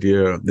Greek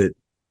idea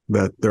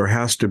that there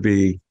has to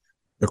be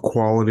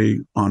equality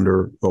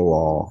under the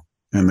law.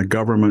 And the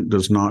government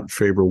does not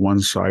favor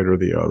one side or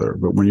the other.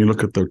 But when you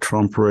look at the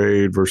Trump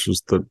raid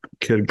versus the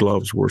kid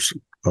gloves versus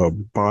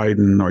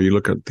Biden, or you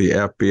look at the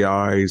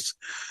FBI's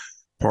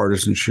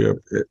partisanship,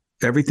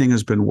 everything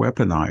has been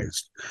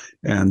weaponized.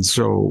 And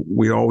so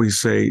we always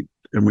say,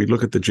 and we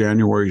look at the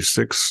January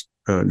 6th,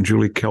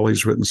 Julie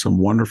Kelly's written some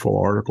wonderful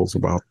articles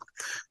about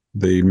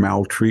the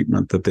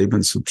maltreatment that they've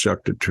been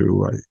subjected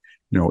to,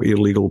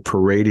 illegal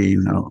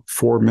parading.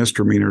 4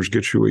 misdemeanors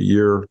get you a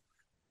year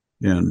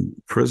in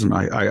prison.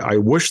 I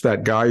wish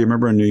that guy, you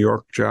remember in New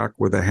York, Jack,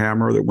 with a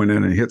hammer that went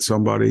in and hit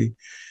somebody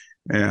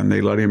and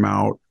they let him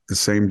out the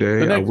same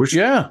day.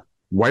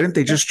 Why didn't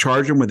they just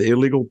charge him with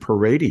illegal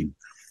parading?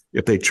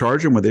 If they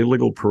charged him with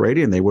illegal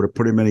parading, they would have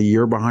put him in a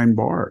year behind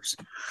bars.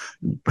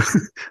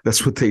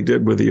 That's what they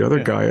did with the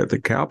other guy at the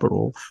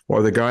Capitol,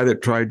 or the guy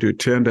that tried to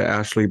attend to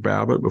Ashley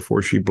Babbitt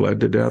before she bled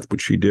to death,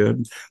 which she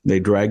did. They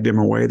dragged him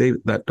away.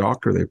 That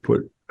doctor, they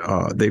put,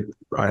 I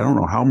don't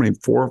know how many,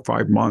 4 or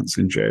 5 months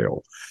in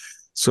jail.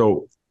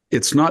 So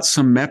it's not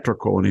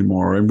symmetrical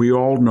anymore. And we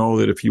all know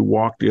that if you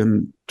walked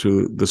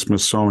into the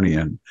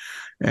Smithsonian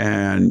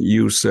and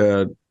you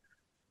said,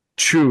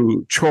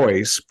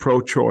 choice,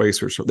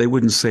 pro-choice, or so, they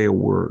wouldn't say a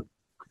word.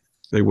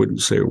 They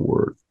wouldn't say a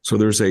word. So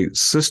there's a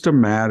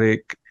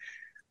systematic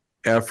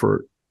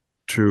effort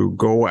to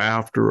go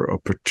after a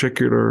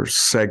particular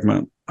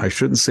segment. I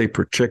shouldn't say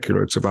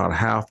particular. It's about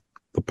half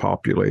the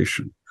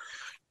population.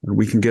 And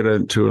we can get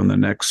into it in the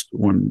next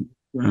one,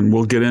 and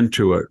we'll get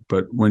into it.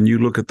 But when you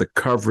look at the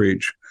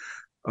coverage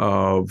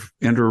of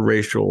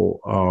interracial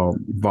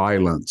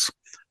violence,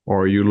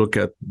 or you look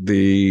at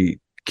the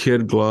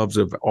kid gloves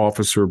of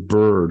Officer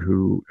Byrd,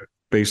 who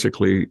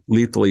basically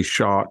lethally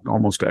shot,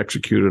 almost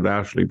executed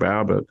Ashley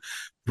Babbitt,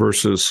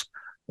 versus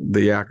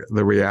the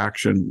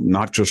reaction,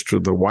 not just to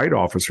the white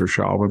officer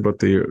Chauvin, but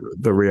the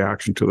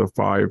reaction to the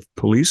 5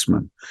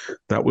 policemen.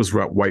 That was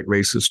white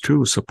racist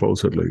too,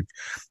 supposedly.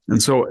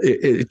 And so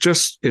it's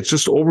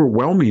just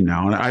overwhelming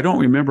now. And I don't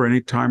remember any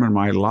time in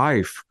my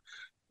life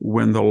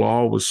when the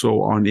law was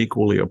so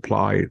unequally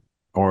applied,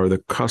 or the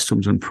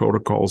customs and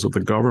protocols of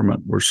the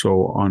government were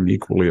so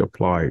unequally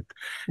applied.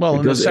 Well,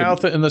 in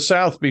the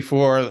South,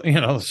 before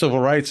the Civil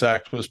Rights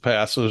Act was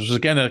passed, there was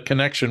again a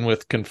connection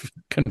with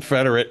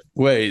Confederate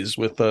ways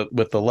with the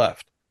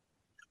left.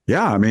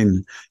 Yeah, I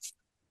mean,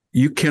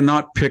 you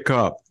cannot pick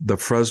up the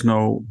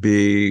Fresno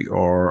Bee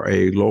or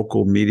a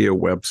local media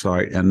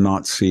website and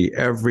not see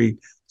every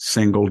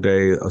single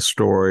day a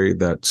story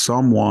that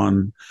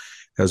someone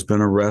has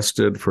been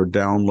arrested for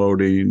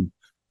downloading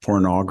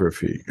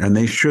pornography, and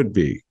they should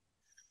be.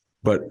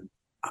 But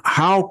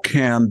how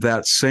can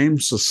that same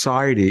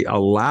society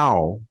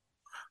allow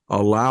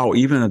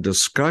even a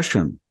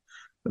discussion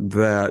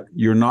that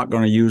you're not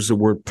going to use the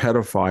word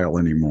pedophile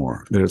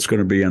anymore, that it's going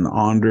to be an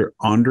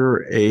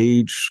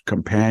underage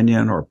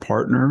companion or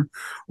partner?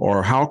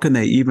 Or how can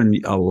they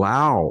even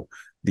allow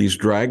these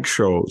drag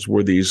shows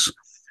where these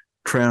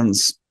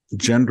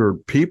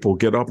transgendered people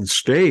get up on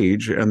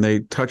stage and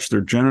they touch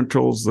their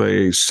genitals,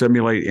 they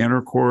simulate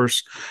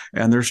intercourse,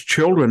 and there's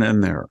children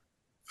in there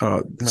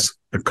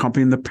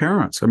accompanying the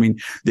parents? I mean,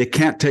 they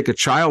can't take a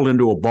child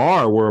into a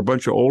bar where a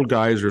bunch of old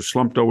guys are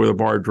slumped over the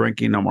bar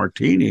drinking a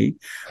martini,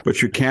 but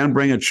you can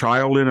bring a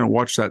child in and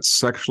watch that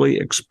sexually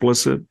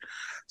explicit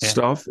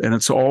stuff, and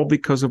it's all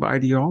because of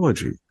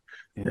ideology.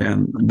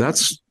 And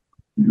that's,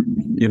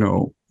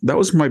 that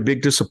was my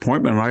big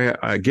disappointment.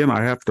 And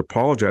I have to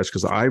apologize,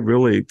 because I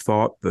really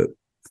thought that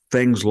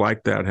things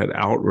like that had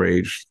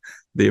outraged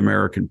the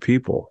American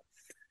people.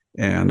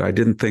 And I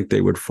didn't think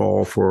they would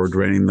fall for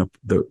draining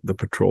the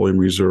petroleum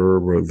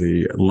reserve or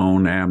the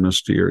loan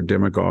amnesty or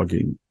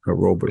demagoguing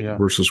Roe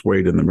versus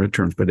Wade in the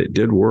midterms. But it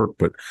did work.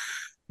 But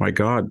my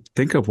God,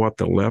 think of what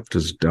the left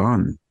has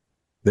done.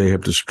 They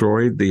have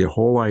destroyed the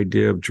whole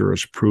idea of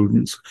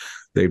jurisprudence.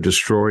 They've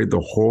destroyed the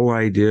whole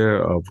idea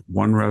of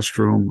one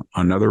restroom,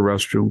 another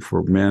restroom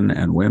for men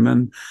and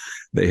women.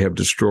 They have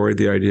destroyed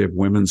the idea of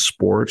women's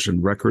sports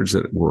and records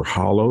that were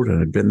hollowed and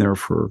had been there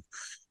for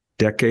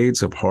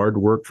decades of hard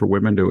work for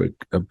women to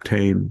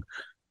obtain,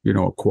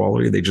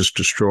 equality. They just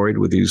destroyed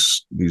with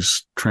these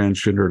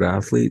transgendered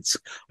athletes.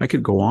 I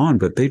could go on,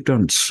 but they've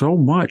done so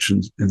much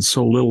in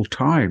so little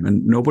time,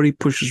 and nobody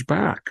pushes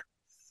back.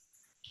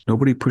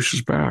 Nobody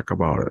pushes back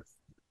about it.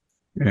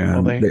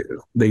 And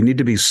they need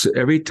to be,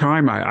 every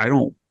time I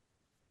don't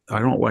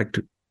like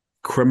to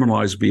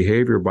criminalize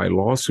behavior by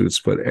lawsuits,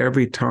 but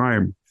every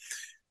time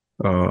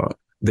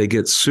they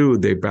get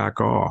sued, they back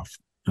off.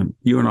 And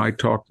you and I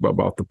talked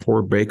about the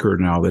poor baker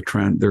now.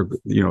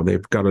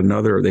 They've got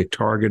another. They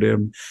target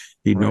him.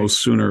 He no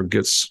sooner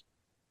gets,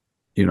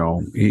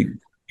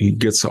 he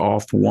gets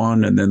off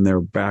one, and then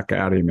they're back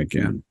at him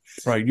again.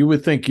 Right. You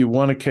would think you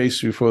won a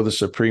case before the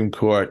Supreme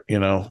Court.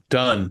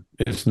 Done.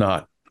 It's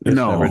not. It's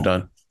never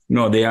done.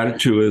 No, the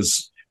attitude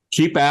is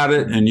keep at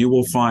it, and you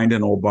will find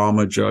an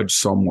Obama judge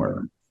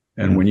somewhere.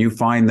 And when you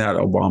find that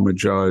Obama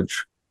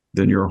judge,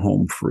 then you're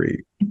home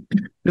free.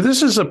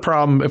 This is a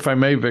problem, if I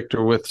may,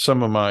 Victor, with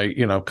some of my,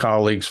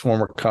 colleagues,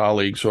 former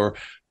colleagues, or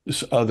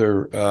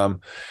other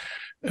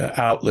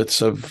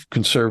outlets of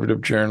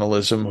conservative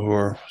journalism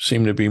who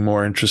seem to be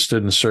more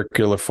interested in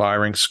circular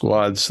firing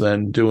squads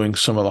than doing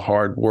some of the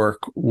hard work,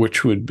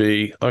 which would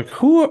be like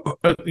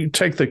you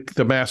take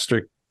the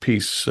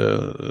masterpiece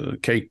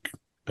cake,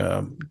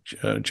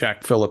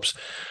 Jack Phillips.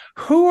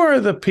 Who are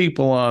the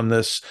people on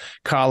this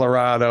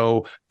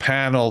Colorado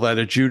panel that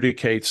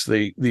adjudicates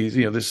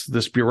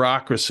this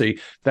bureaucracy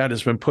that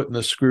has been putting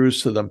the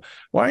screws to them?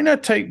 Why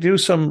not do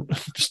some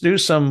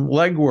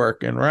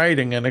legwork in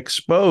writing and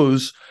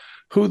expose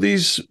who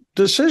these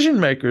decision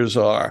makers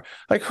are?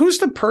 Like, who's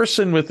the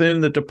person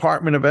within the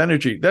Department of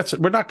Energy?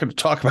 We're not going to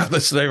talk about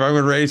this today. I'm going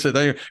to raise it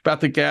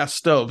about the gas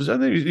stoves. I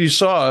think you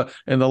saw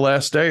in the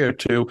last day or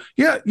two.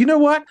 Yeah, you know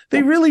what?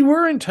 They really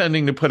were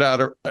intending to put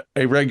out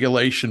a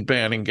regulation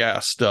banning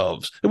gas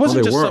stoves. It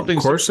wasn't just something.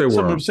 Of course they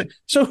were.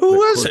 So who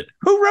was it?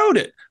 Who wrote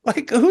it?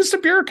 Like, who's the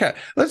bureaucrat?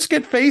 Let's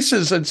get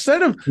faces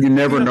instead of. You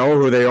never know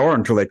who they are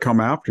until they come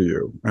after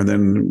you, and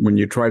then when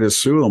you try to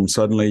sue them,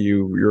 suddenly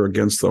you're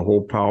against the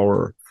whole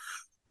power.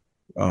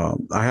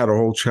 I had a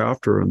whole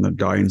chapter in the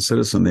Dying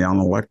Citizen, the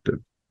unelected,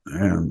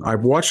 and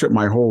I've watched it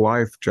my whole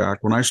life, Jack.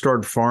 When I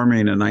started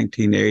farming in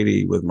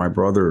 1980 with my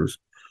brother's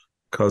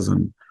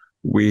cousin,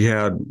 we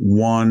had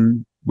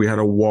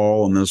a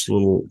wall in this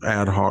little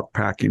ad hoc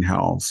packing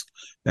house,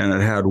 and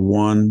it had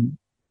one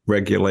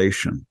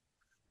regulation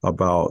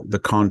about the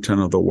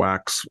content of the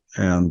wax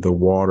and the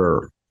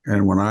water.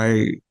 And when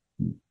I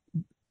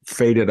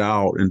faded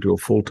out into a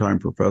full-time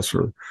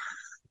professor,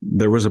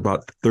 there was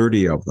about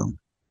 30 of them.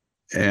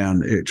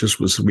 And it just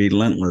was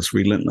relentless.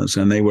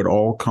 And they would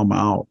all come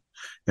out,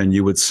 and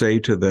you would say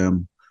to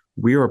them,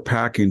 we are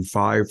packing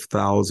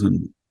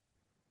 5,000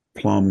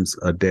 plums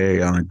a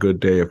day on a good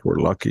day if we're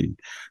lucky.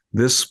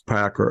 This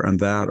packer and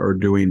that are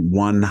doing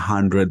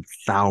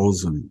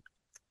 100,000.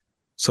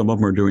 Some of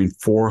them are doing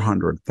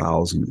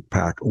 400,000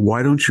 pack.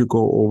 Why don't you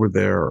go over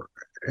there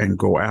and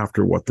go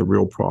after what the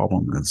real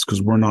problem is?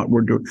 Because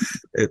we're doing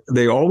it.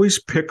 They always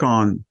pick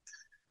on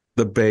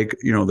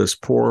this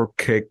poor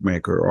cake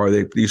maker, or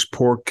these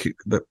poor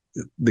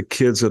the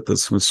kids at the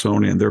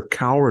Smithsonian. They're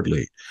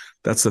cowardly.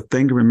 That's the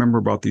thing to remember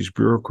about these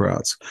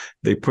bureaucrats.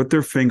 They put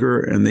their finger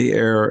in the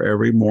air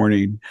every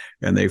morning,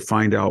 and they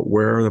find out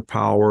where the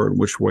power and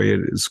which way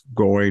it is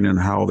going and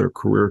how their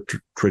career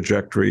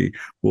trajectory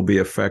will be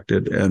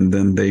affected, and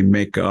then they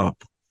make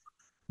up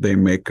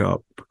the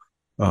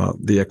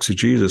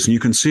exegesis. And you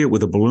can see it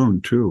with a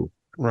balloon too.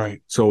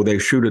 Right. So they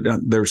shoot it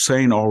down. They're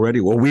saying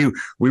already, well,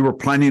 we were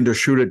planning to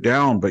shoot it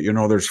down, but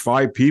there's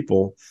 5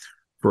 people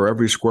for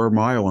every square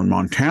mile in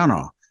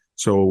Montana.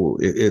 So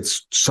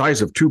it's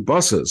size of 2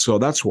 buses. So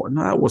that's why.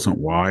 No, that wasn't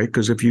why.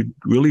 Because if you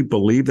really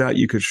believe that,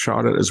 you could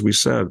shot it, as we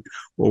said,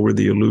 over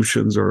the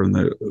Aleutians or in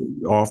the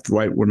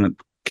right when it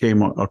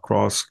came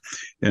across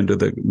into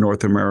the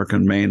North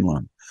American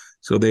mainland.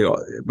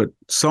 But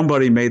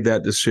somebody made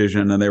that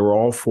decision, and they were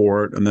all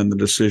for it, and then the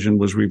decision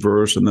was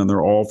reversed, and then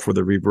they're all for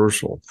the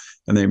reversal,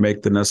 and they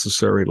make the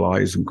necessary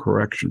lies and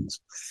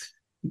corrections,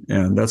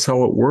 and that's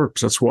how it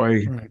works. That's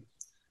why,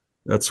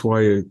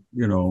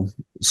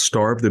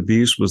 starve the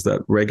beast was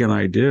that Reagan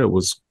idea,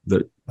 was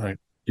that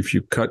if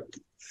you cut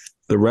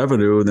the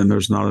revenue, then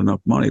there's not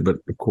enough money. But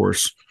of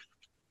course,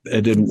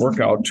 it didn't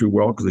work out too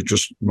well because it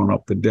just run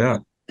up the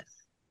debt.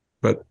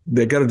 But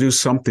they got to do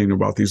something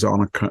about these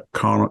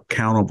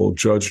unaccountable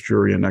judge,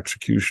 jury, and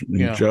execution.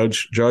 Yeah.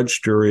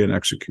 Judge, jury, and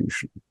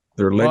execution.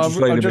 They're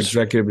legislative,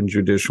 executive, and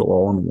judicial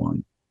all in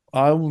one.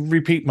 I'll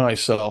repeat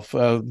myself.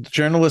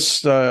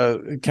 Journalists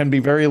can be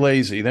very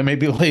lazy. They may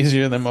be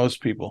lazier than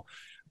most people,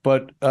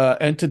 but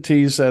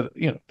entities that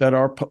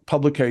are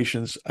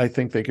publications, I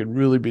think they could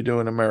really be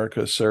doing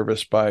America a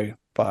service by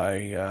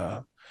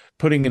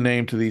putting a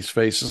name to these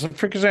faces.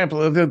 For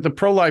example, the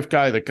pro-life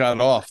guy that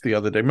got off the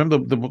other day. Remember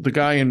the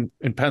guy in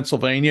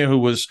Pennsylvania who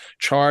was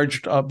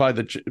charged by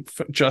the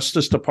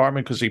Justice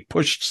Department because he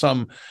pushed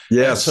some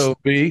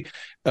SOB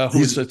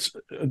who's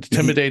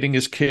intimidating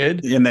his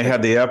kid. And they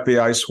had the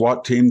FBI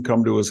SWAT team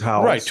come to his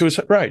house.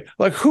 Right.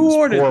 Like, who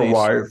ordered poor these?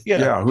 Wife.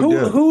 Yeah. Who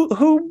did? Who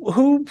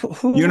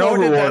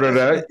who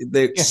ordered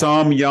it?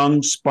 Some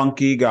young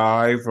spunky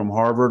guy from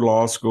Harvard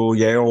Law School,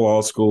 Yale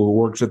Law School, who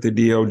works at the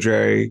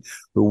DOJ,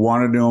 who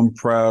wanted to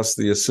impress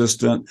the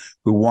assistant,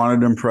 who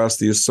wanted to impress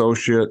the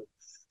associate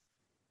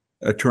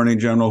attorney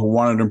general, who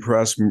wanted to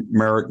impress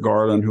Merrick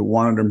Garland, who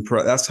wanted to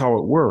impress. That's how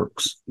it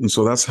works. And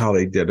so that's how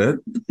they did it.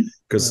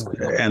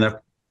 And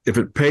if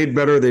it paid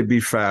better, they'd be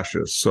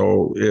fascists.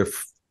 So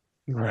if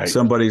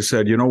somebody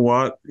said, you know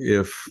what,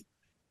 if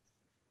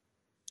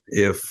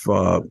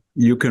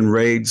you can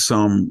raid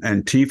some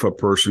Antifa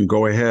person,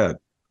 go ahead.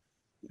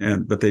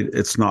 But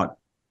it's not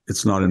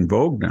in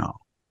vogue now.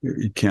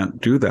 You can't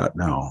do that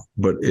now.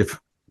 But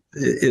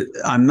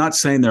I'm not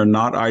saying they're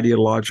not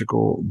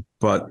ideological,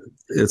 but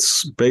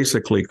it's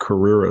basically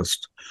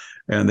careerist,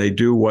 and they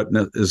do what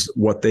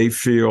they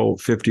feel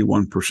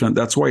 51%.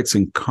 That's why it's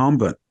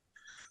incumbent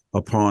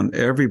upon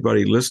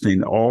everybody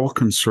listening, all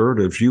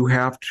conservatives. You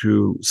have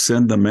to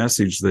send the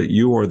message that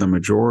you are the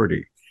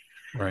majority.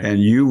 Right.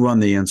 And you run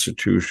the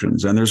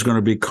institutions, and there's going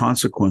to be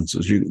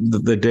consequences.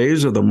 The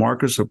days of the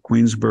Marquess of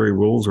Queensberry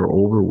rules are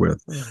over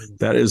with.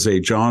 That is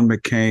a John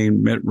McCain,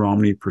 Mitt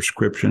Romney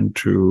prescription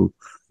to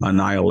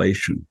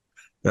annihilation.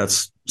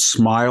 That's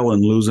smile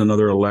and lose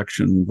another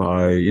election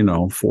by,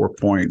 4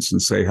 points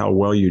and say how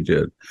well you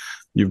did.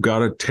 You've got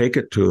to take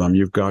it to them.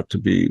 You've got to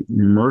be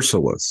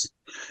merciless,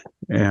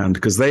 and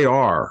because they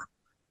are.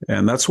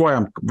 And that's why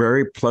I'm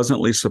very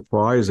pleasantly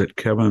surprised that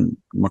Kevin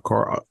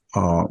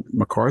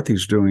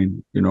McCarthy's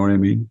doing, you know what I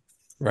mean?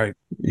 Right.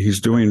 He's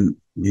doing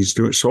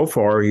so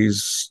far.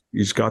 He's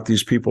got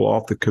these people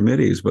off the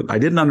committees, but I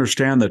didn't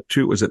understand that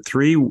was it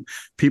 3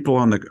 people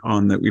on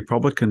the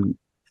Republican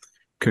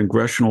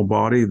congressional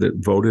body that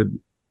voted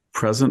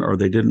present, or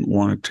they didn't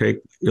want to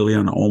take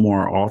Ilhan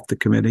Omar off the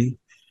committee?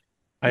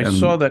 I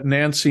saw that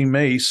Nancy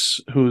Mace,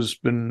 who's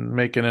been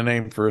making a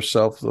name for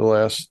herself the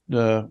last,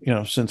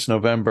 since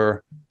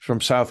November,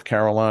 from South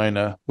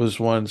Carolina, was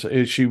one.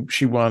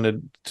 She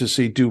wanted to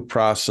see due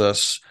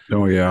process.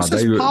 Oh yeah,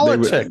 this is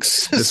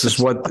politics. This is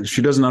what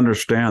she doesn't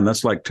understand.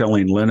 That's like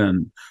telling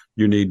Lenin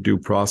you need due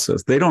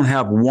process. They don't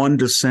have one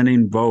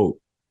dissenting vote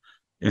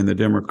in the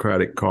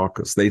Democratic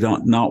caucus. They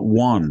don't, not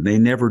one. They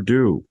never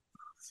do.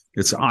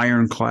 It's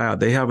ironclad.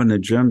 They have an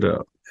agenda.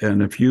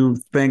 And if you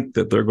think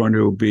that they're going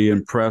to be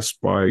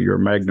impressed by your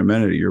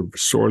magnanimity, you're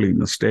sorely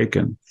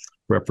mistaken,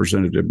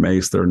 Representative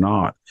Mace. They're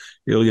not.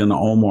 Ilhan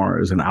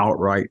Omar is an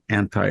outright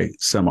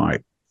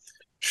anti-Semite.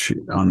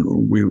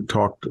 We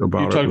talked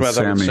about that with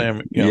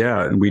Sammy.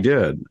 Yeah, and we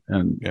did.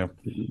 And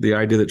the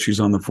idea that she's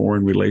on the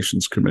Foreign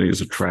Relations Committee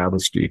is a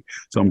travesty.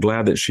 So I'm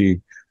glad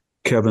that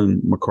Kevin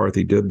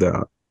McCarthy did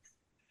that.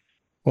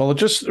 Well,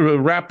 just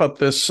wrap up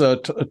this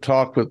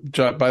talk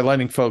by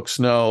letting folks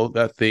know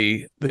that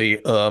the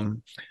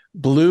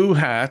blue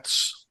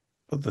hats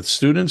the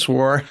students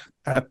wore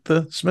at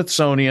the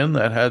Smithsonian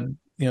that had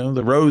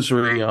the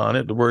rosary on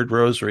it, the word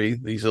rosary,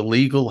 these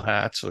illegal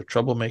hats or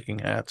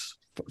troublemaking hats,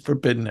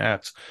 forbidden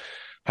hats,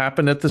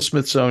 happened at the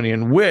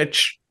Smithsonian,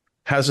 which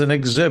has an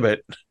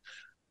exhibit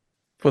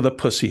for the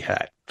pussy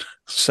hat.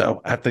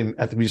 So at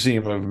the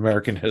Museum of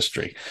American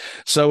History.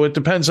 So it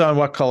depends on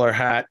what color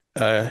hat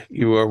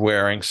you are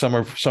wearing. Some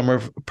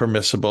are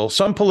permissible.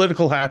 Some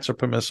political hats are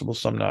permissible,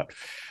 some not.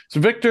 So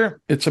Victor,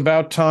 it's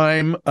about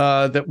time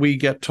that we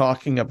get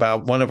talking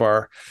about one of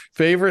our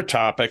favorite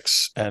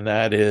topics, and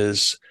that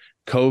is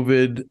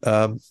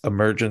COVID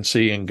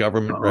emergency and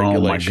government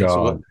regulations.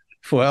 Oh my God.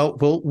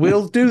 Well,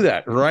 we'll do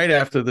that right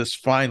after this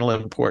final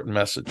important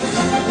message.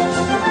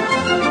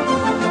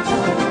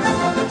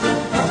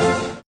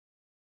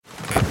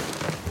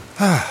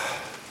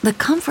 The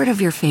comfort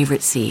of your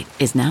favorite seat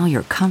is now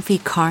your comfy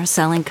car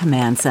selling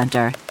command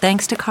center,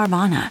 thanks to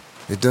Carvana.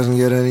 It doesn't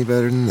get any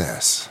better than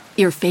this.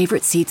 Your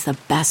favorite seat's the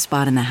best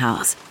spot in the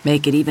house.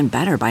 Make it even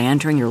better by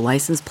entering your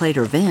license plate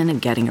or VIN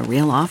and getting a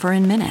real offer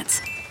in minutes.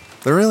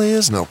 There really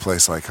is no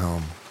place like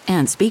home.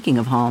 And speaking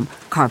of home,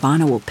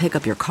 Carvana will pick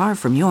up your car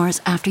from yours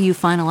after you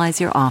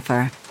finalize your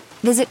offer.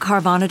 Visit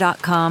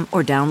Carvana.com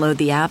or download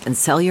the app and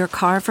sell your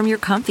car from your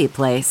comfy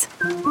place.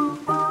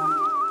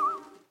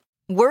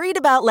 Worried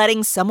about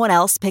letting someone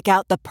else pick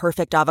out the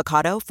perfect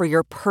avocado for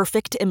your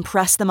perfect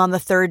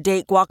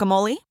impress-them-on-the-third-date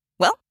guacamole?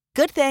 Well,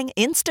 good thing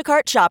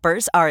Instacart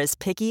shoppers are as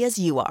picky as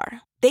you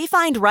are. They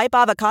find ripe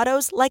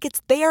avocados like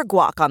it's their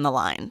guac on the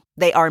line.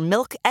 They are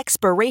milk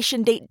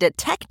expiration date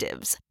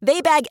detectives.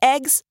 They bag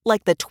eggs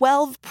like the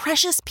 12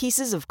 precious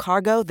pieces of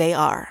cargo they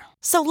are.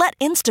 So let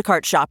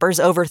Instacart shoppers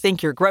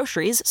overthink your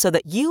groceries so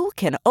that you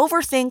can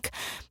overthink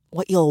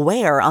what you'll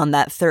wear on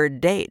that third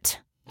date.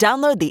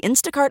 Download the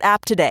Instacart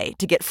app today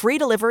to get free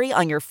delivery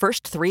on your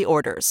first 3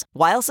 orders,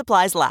 while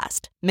supplies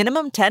last.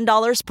 Minimum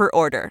 $10 per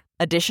order.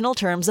 Additional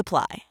terms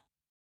apply.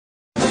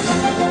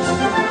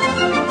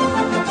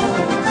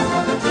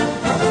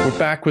 We're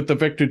back with the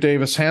Victor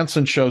Davis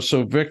Hanson Show.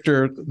 So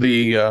Victor,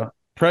 the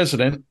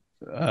president,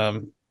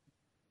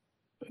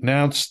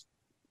 announced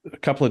a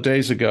couple of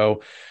days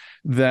ago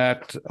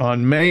that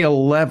on May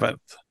 11th,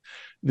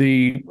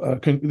 the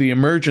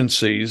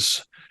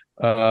emergencies.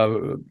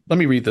 Let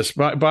me read this.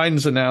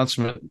 Biden's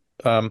announcement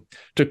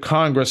to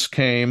Congress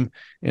came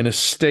in a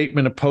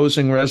statement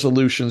opposing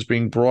resolutions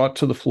being brought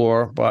to the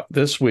floor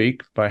this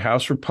week by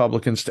House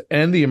Republicans to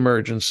end the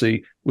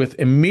emergency with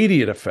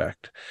immediate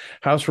effect.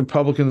 House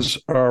Republicans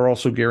are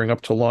also gearing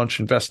up to launch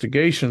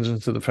investigations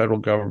into the federal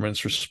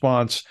government's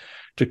response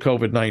to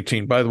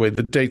COVID-19. By the way,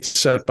 the date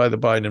set by the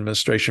Biden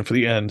administration for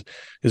the end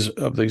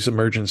of these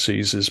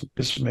emergencies is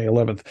May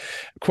 11th.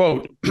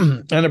 Quote,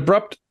 an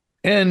abrupt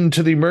end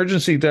to the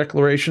emergency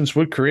declarations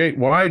would create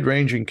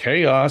wide-ranging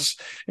chaos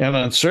and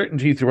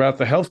uncertainty throughout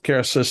the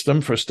healthcare system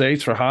for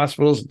states, for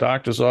hospitals,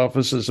 doctors'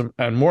 offices,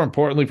 and more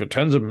importantly, for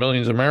tens of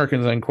millions of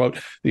Americans, end quote,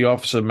 the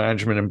Office of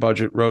Management and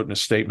Budget wrote in a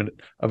statement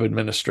of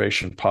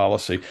administration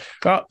policy.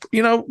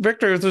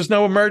 Victor, if there's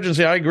no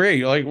emergency, I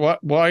agree. Like,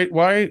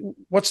 why,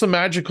 what's the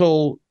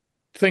magical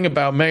thing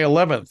about May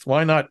 11th?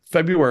 Why not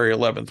February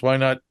 11th? Why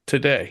not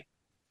today?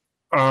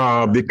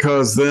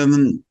 Because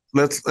then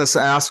let's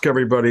ask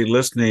everybody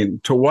listening,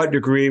 to what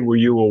degree were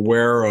you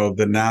aware of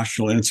the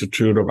National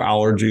Institute of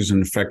Allergies and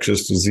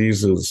Infectious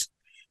Diseases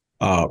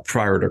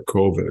prior to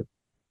COVID?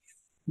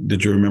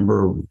 Did you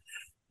remember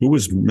who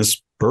was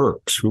Miss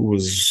Birx? Who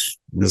was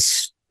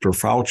Mr.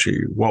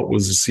 Fauci? What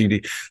was the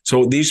CD?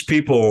 So these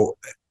people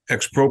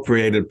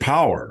expropriated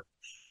power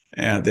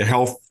and the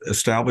health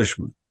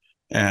establishment,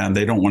 and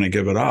they don't want to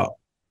give it up.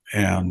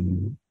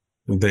 And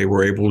they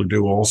were able to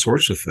do all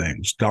sorts of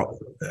things.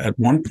 At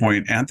one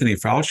point, Anthony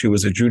Fauci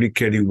was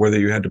adjudicating whether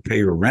you had to pay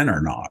your rent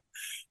or not.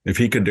 If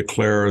he could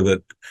declare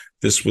that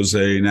this was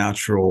a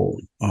national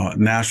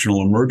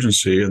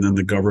emergency, and then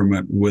the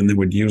government, when they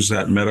would use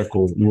that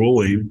medical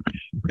ruling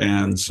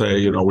and say,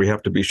 you know, we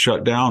have to be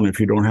shut down.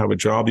 If you don't have a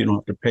job, you don't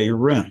have to pay your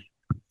rent.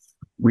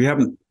 We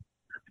haven't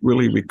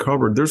really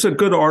recovered. There's a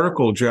good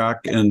article, Jack,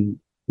 in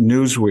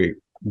Newsweek,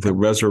 the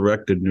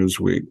resurrected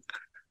Newsweek,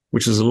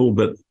 which is a little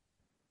bit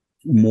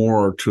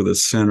more to the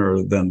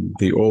center than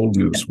the old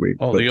Newsweek.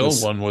 Oh, the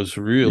old one was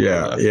really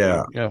left.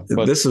 Yeah.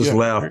 This is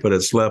left, but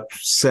it's left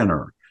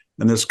center.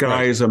 And this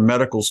guy is a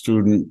medical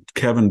student,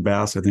 Kevin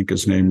Bass, I think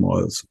his name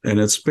was. And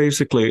it's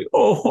basically,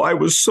 oh, I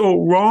was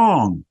so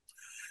wrong.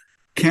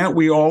 Can't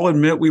we all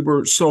admit we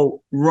were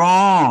so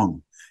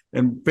wrong?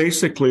 And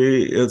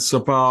basically, it's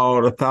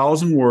about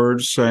 1,000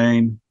 words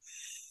saying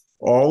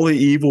all the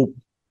evil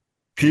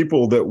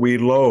people that we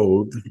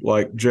loathe,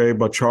 like Jay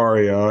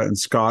Bhattacharya and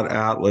Scott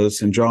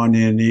Atlas and John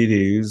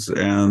Ioannidis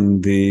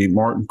and the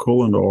Martin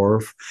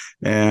Kuhlendorf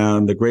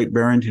and the Great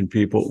Barrington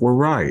people, were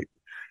right.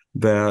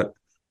 That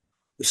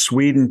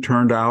Sweden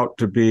turned out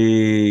to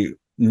be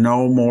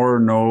no more,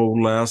 no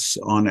less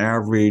on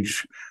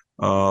average,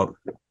 no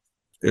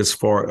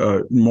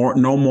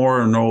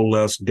more or no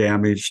less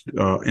damaged,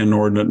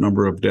 inordinate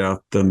number of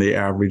deaths than the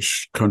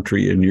average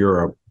country in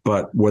Europe,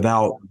 but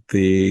without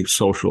the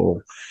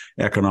social,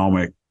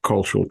 economic,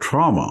 cultural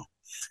trauma.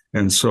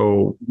 And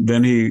so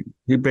then he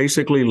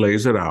basically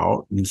lays it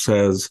out and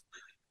says,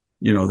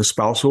 you know, the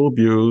spousal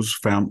abuse,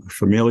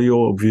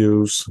 familial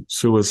abuse,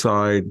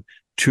 suicide,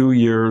 2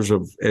 years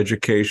of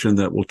education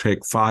that will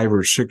take 5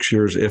 or 6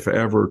 years, if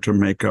ever, to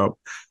make up,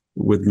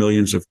 with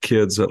millions of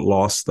kids that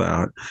lost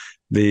that.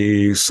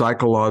 The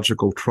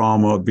psychological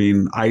trauma of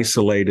being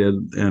isolated,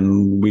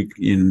 and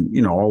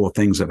all the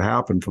things that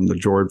happened from the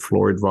George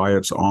Floyd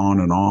riots on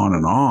and on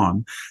and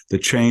on, the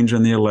change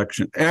in the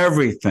election,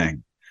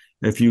 everything.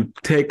 If you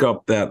take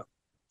up that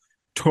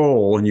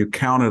toll and you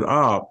count it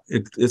up,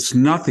 it's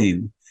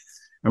nothing.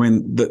 I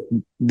mean,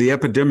 the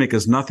epidemic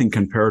is nothing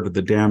compared to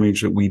the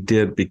damage that we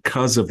did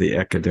because of the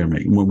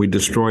epidemic. When we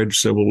destroyed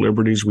civil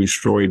liberties, we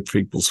destroyed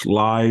people's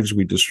lives,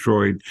 we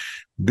destroyed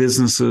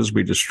businesses,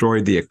 we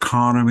destroyed the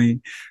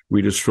economy,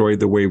 we destroyed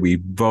the way we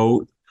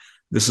vote.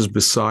 This is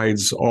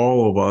besides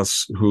all of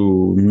us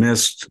who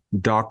missed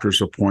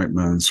doctor's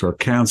appointments or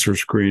cancer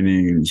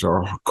screenings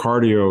or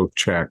cardio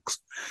checks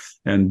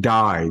and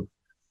died.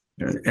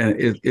 And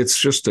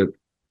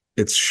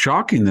it's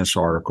shocking, this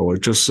article.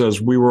 It just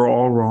says we were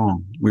all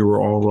wrong. We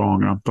were all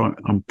wrong.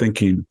 I'm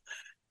thinking,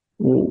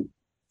 well,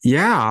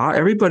 yeah,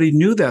 everybody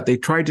knew that. They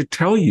tried to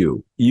tell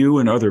you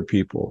and other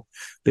people.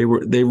 They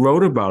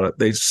wrote about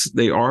it.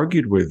 They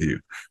argued with you.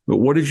 But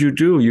what did you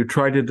do? You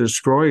tried to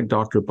destroy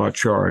Dr.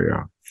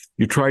 Bhattacharya.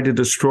 You tried to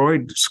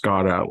destroy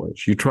Scott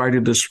Atlas. You tried to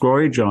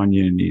destroy John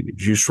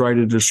Ioannidis. You tried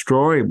to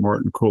destroy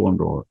Martin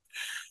Kuhlendorf.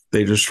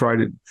 They tried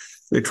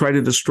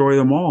to destroy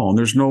them all.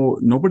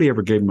 And nobody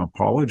ever gave them an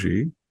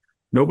apology.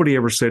 Nobody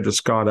ever said to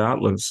Scott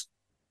Atlas,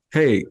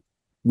 hey,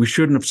 we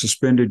shouldn't have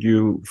suspended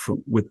you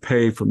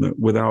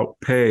without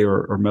pay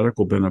or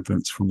medical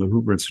benefits from the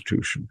Hoover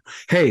Institution.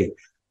 Hey,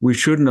 we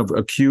shouldn't have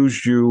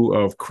accused you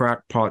of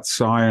crackpot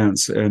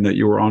science and that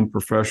you were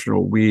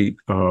unprofessional. We,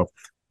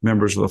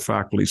 members of the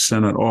faculty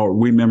senate,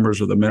 we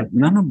members of the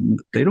none of them,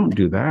 they don't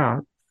do that.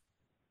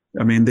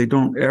 I mean, they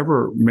don't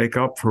ever make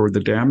up for the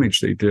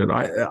damage they did.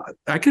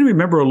 I can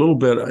remember a little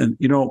bit, and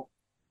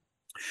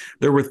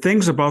there were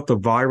things about the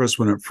virus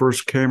when it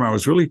first came I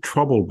was really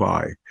troubled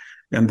by.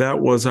 And that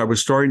was, I was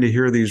starting to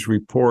hear these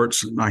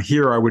reports. And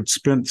I would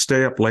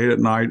stay up late at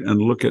night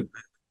and look at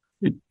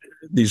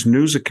these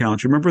news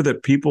accounts. You remember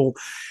that people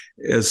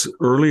as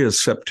early as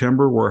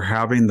September were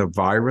having the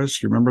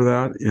virus? You remember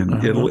that? In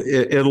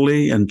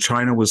Italy, and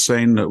China was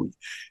saying that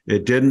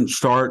it didn't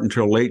start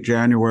until late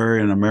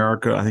January in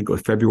America. I think it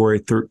was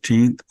February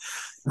 13th.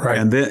 Right.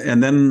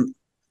 And then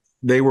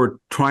they were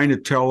trying to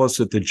tell us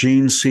that the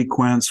gene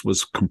sequence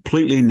was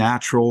completely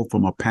natural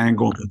from a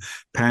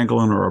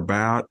pangolin or a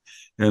bat.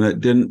 And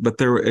it didn't,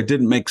 but it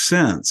didn't make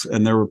sense.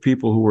 And there were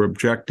people who were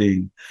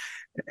objecting.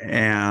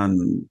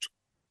 And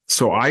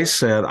so I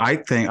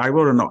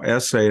wrote an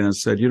essay and I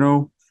said,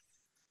 and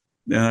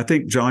I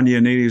think John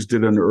Ioannidis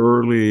did an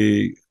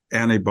early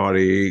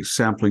antibody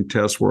sampling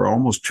test where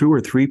almost 2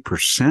 or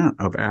 3%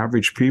 of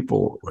average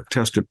people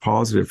tested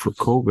positive for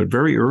COVID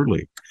very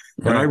early.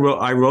 Right. And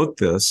I wrote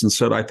this and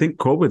said, I think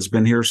COVID's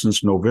been here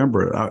since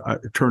November.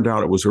 It turned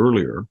out it was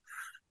earlier.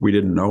 We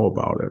didn't know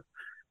about it.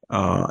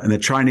 And the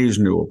Chinese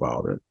knew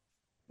about it.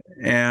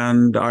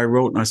 And I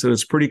wrote and I said,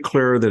 it's pretty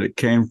clear that it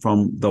came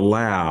from the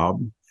lab.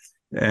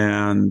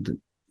 And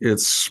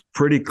it's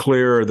pretty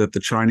clear that the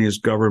Chinese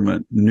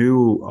government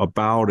knew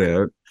about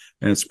it.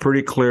 And it's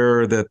pretty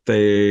clear that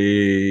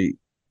they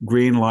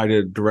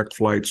green-lighted direct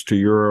flights to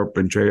Europe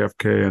and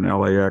JFK and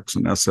LAX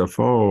and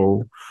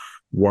SFO,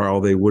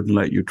 while they wouldn't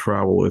let you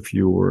travel if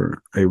you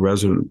were a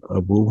resident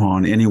of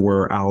Wuhan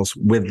anywhere else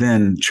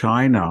within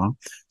China.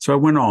 So I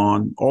went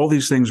on. All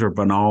these things are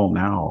banal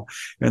now.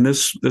 And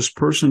this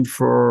person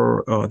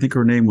for, I think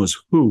her name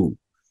was Hu,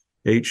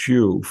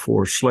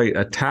 for Slate,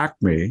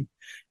 attacked me.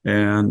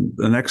 And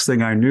the next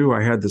thing I knew,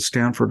 I had the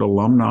Stanford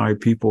alumni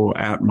people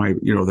at my,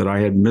 that I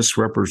had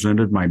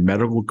misrepresented my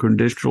medical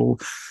condition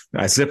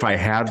as if I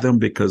had them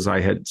because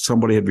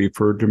somebody had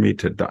referred to me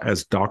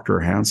as Dr.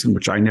 Hansen,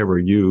 which I never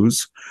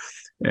use.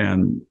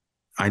 And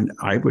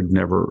I've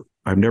never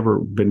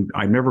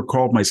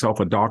called myself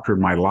a doctor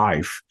in my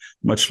life,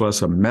 much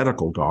less a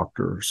medical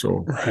doctor.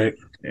 So, right.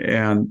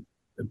 And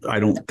I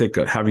don't think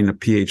having a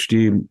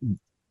PhD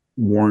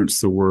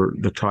warrants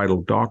the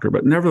title doctor,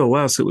 but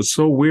nevertheless, it was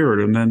so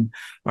weird. And then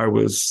I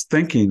was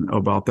thinking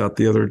about that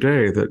the other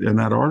day, that in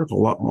that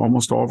article,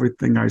 almost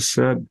everything I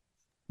said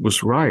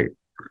was right.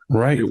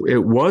 Right.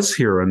 It was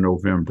here in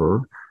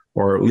November,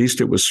 or at least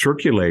it was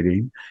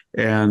circulating,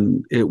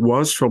 and it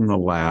was from the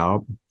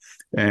lab,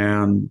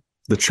 and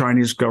the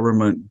Chinese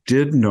government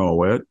did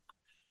know it,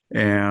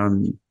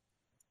 and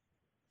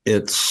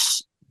it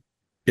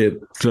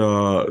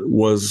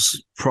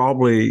was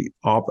probably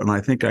up, and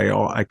I think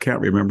I can't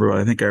remember.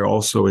 I think I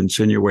also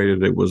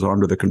insinuated it was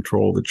under the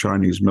control of the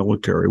Chinese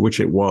military, which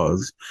it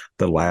was,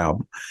 the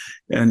lab.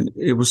 And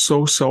it was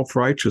so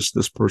self-righteous,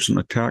 this person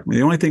attacked me.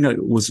 The only thing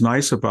that was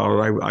nice about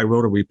it, I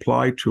wrote a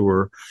reply to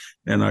her,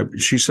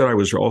 and she said I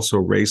was also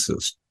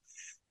racist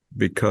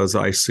because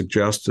I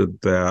suggested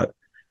that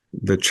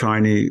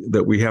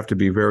that we have to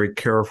be very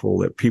careful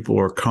that people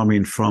are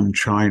coming from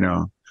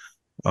China,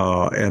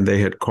 and they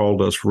had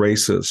called us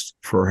racist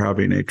for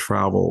having a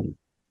travel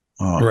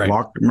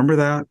lock. Remember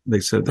that?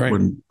 They said that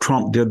when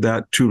Trump did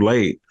that, too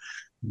late,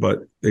 but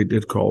they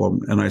did call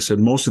them. And I said,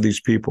 most of these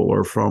people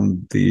are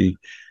from the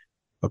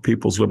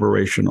People's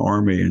Liberation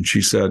Army. And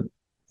she said,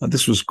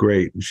 this was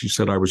great. And she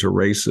said I was a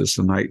racist.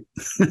 And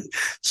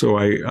so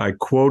I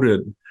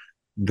quoted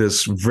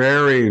this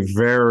very,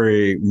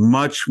 very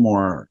much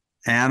more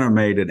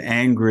animated,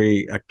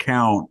 angry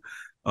account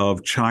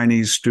of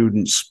Chinese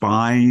students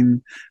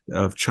spying,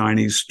 of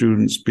Chinese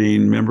students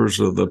being members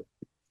of the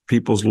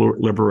People's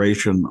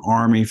Liberation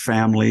Army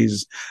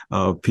families,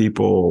 of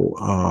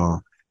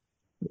people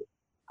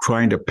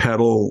trying to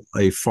peddle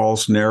a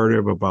false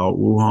narrative about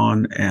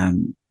Wuhan.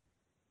 And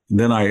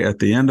then at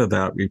the end of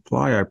that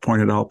reply, I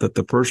pointed out that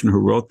the person who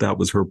wrote that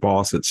was her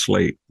boss at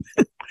Slate.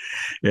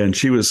 And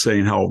she was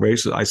saying how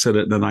racist. I said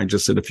it, and then I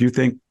just said, if you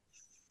think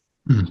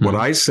what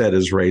I said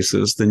is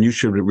racist, then you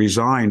should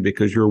resign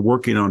because you're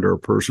working under a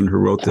person who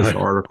wrote this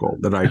article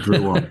that I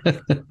drew on.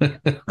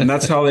 And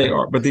that's how they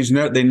are. But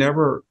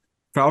Fauci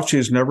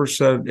has never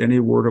said any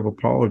word of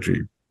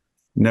apology,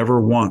 never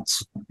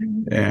once.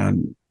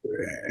 And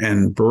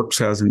Birx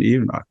hasn't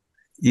either.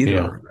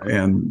 Yeah.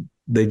 And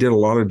they did a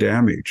lot of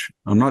damage.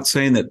 I'm not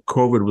saying that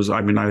COVID was,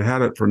 I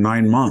had it for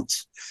 9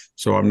 months,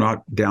 so I'm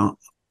not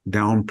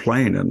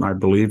downplaying it. And I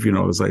believe,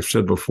 as I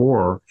said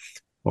before,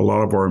 a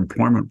lot of our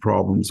employment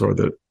problems are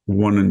that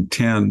 1 in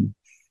 10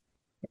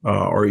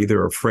 are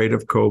either afraid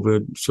of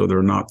COVID, so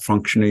they're not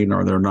functioning,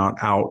 or they're not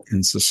out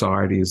in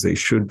society as they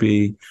should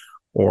be,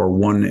 or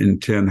 1 in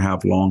 10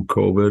 have long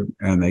COVID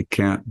and they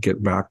can't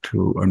get back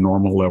to a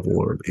normal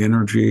level of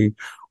energy,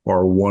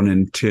 or 1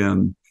 in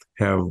 10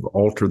 have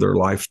altered their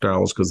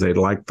lifestyles because they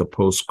like the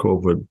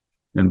post-COVID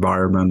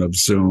environment of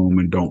Zoom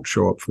and don't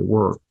show up for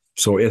work.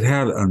 So it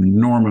had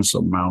enormous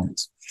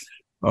amounts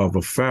of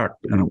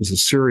effect, and it was a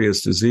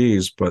serious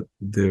disease, but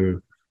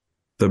the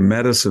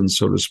medicine,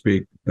 so to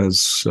speak,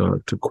 as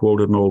to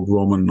quote an old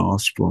Roman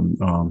nostrum,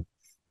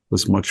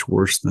 was much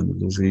worse than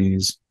the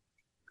disease.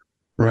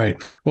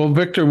 Right. Well,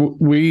 Victor,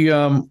 we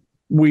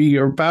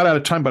are about out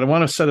of time, but I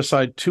want to set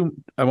aside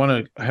I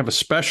want to have a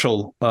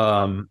special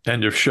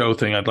end of show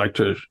thing I'd like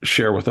to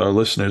share with our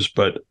listeners,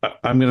 but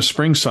I'm going to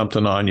spring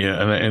something on you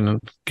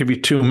and give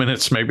you 2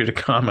 minutes maybe to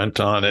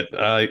comment on it.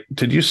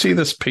 Did you see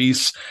this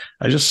piece?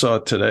 I just saw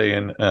it today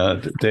in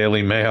the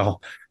Daily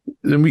Mail.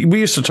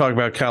 We used to talk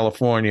about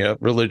California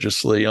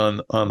religiously on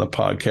the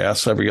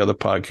podcast, every other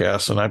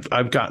podcast, and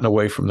I've gotten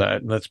away from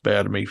that, and that's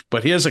bad of me.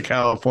 But here's a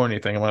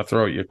California thing I want to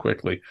throw at you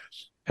quickly.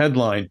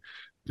 Headline: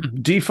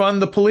 Defund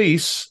the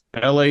police.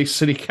 LA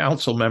City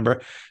Council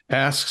member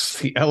asks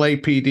the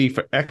LAPD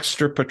for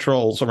extra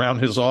patrols around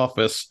his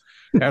office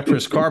after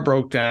his car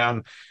broke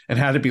down and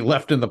had to be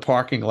left in the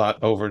parking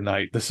lot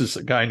overnight. This is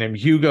a guy named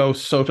Hugo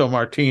Soto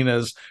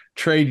Martinez,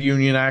 trade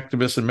union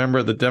activist and member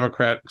of the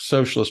Democratic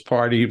Socialist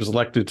Party. He was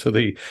elected to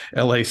the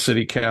LA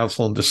City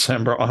Council in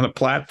December on a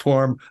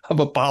platform of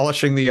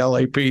abolishing the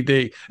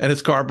LAPD. And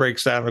his car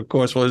breaks down. Of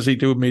course, what does he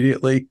do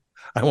immediately?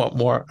 I want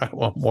more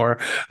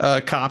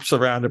cops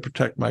around to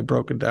protect my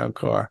broken down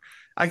car.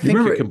 I think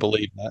you can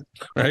believe that,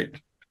 right?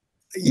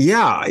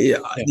 Yeah.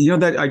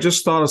 That I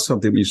just thought of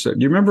something you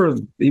said. You remember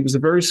he was a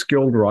very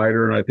skilled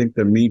writer, and I think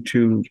the Me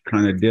Too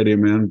kind of did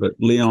him in. But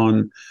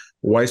Leon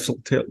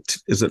Wieseltier,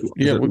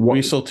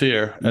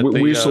 Wieseltier at the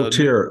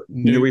Wieseltier,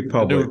 New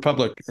Republic. New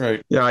Republic,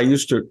 right? Yeah, I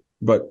used to,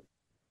 but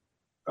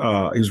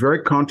he's a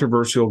very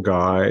controversial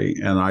guy,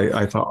 and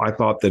I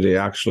thought that he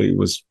actually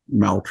was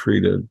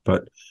maltreated,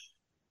 but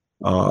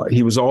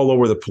he was all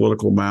over the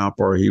political map,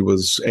 or he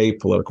was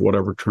apolitical,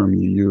 whatever term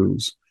you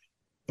use.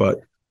 But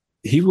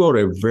he wrote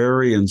a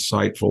very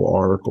insightful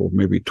article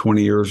maybe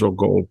 20 years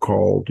ago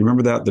called, do you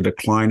remember that? The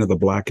Decline of the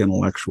Black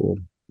Intellectual.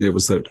 It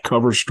was the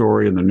cover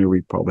story in the New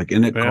Republic,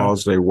 and it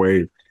caused a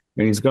wave.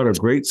 And he's got a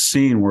great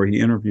scene where he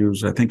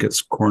interviews, I think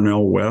it's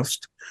Cornel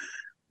West,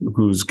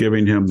 who's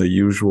giving him the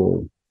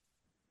usual,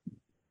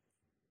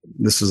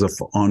 this is an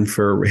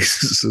unfair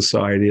racist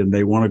society, and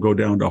they want to go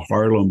down to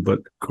Harlem, but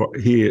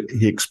he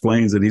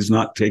explains that he's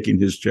not taking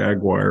his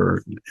Jaguar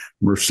or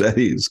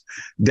Mercedes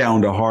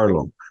down to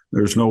Harlem.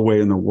 There's no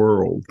way in the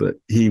world that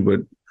he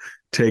would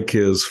take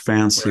his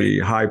fancy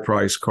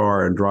high-priced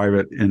car and drive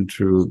it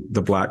into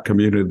the black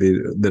community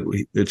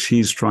that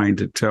he's trying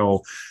to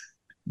tell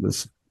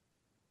this,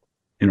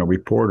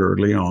 reporter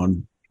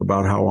Leon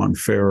about how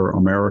unfair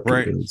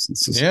America is.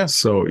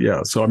 So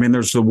I mean,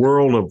 there's the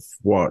world of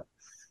what?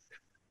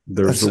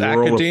 There's the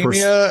world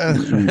academia,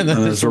 of and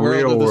then there's the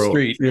real world of the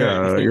street.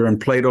 Yeah, you're in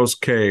Plato's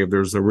cave.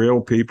 There's the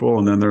real people,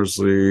 and then there's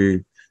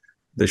the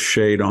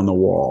shade on the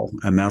wall,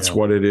 and that's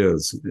what it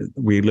is.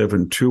 We live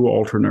in two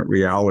alternate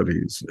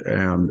realities,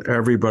 and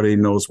everybody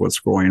knows what's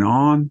going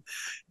on,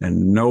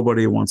 and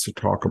nobody wants to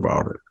talk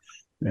about it.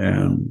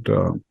 And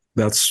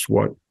that's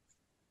what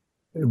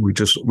we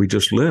just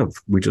live.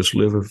 We just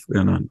live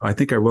in I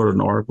think I wrote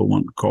an article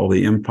once called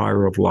 "The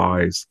Empire of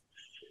Lies,"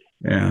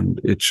 and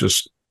it's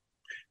just.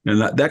 And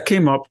that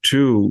came up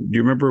too. Do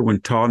you remember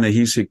when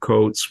Ta-Nehisi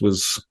Coates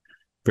was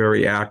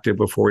very active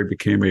before he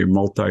became a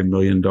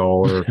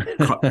multi-million-dollar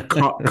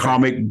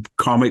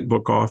comic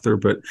book author?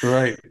 But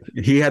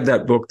he had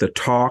that book, The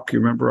Talk. You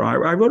remember?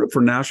 I wrote it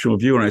for National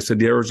Review, and I said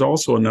there was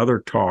also another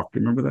talk. Do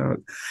you remember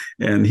that?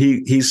 And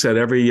he said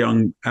every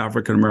young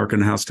African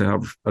American has to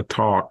have a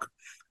talk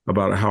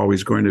about how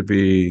he's going to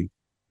be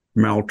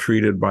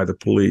maltreated by the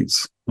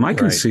police. And I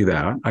can see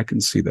that. I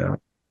can see that.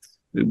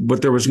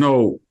 But there was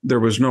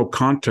no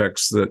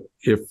context that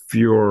if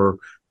you're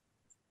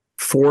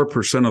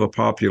 4% of the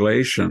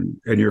population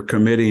and you're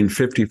committing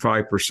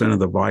 55% of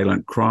the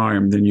violent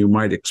crime, then you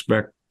might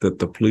expect that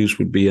the police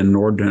would be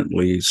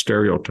inordinately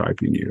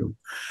stereotyping you.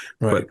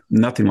 But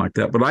nothing like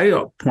that. But I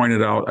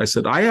pointed out, I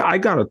said, I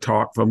got a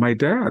talk from my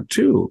dad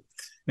too.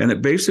 And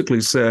it basically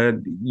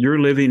said,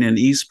 you're living in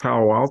East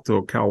Palo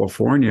Alto,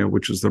 California,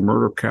 which is the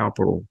murder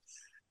capital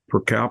per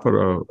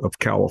capita of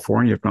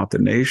California, if not the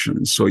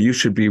nation. So you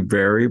should be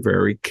very,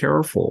 very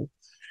careful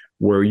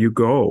where you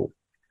go.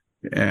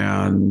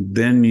 And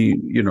then,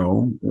 he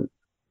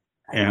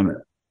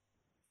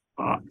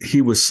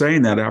was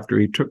saying that after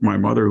he took my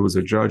mother, who was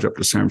a judge, up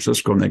to San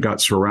Francisco, and they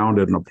got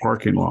surrounded in a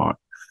parking lot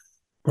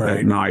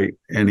at night.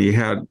 And he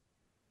had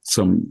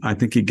I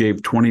think he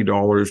gave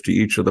 $20 to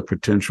each of the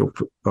potential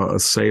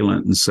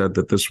assailant and said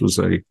that this was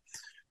a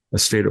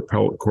state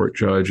appellate court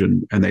judge,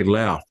 and they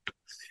left.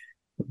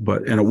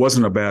 And it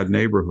wasn't a bad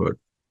neighborhood.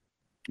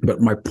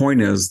 But my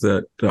point is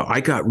that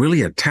I got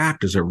really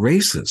attacked as a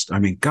racist. I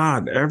mean,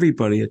 God,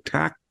 everybody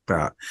attacked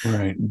that.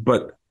 Right.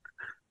 But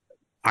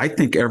I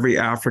think every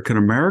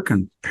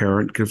African-American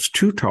parent gives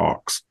two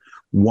talks.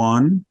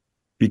 One,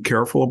 be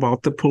careful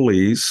about the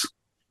police.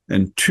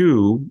 And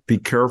two, be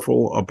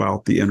careful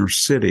about the inner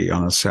city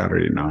on a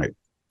Saturday night.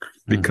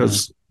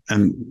 Because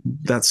and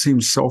that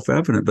seems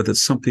self-evident, but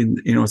it's something,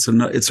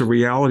 it's a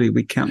reality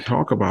we can't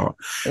talk about,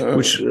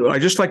 which I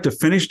just like to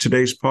finish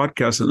today's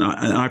podcast. And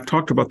I've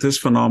talked about this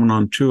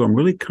phenomenon too. I'm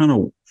really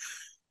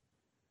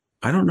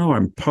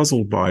I'm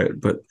puzzled by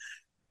it, but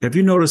have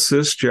you noticed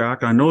this,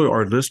 Jack? I know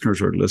our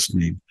listeners are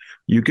listening.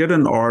 You get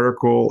an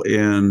article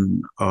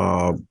in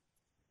the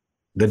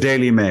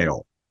Daily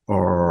Mail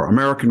or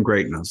American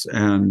Greatness,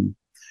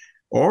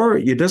 or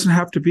it doesn't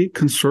have to be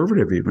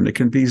conservative even. It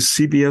can be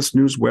CBS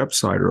News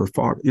website or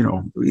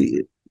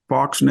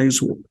Fox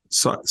News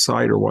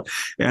site or what.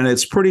 And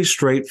it's pretty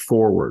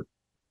straightforward.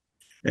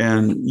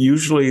 And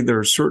usually there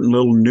are certain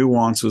little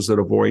nuances that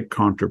avoid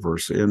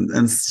controversy.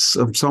 And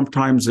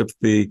sometimes if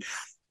the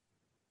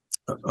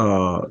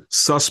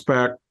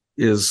suspect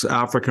is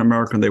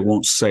African-American, they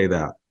won't say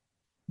that.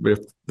 But if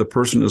the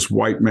person is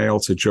white male,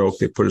 it's a joke.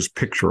 They put his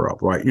picture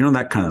up, right?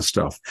 That kind of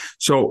stuff.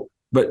 So,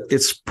 but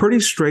it's pretty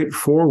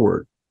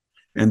straightforward.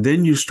 And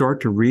then you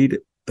start to read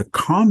the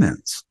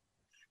comments,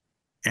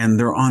 and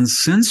they're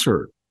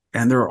uncensored,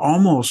 and they're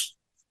almost,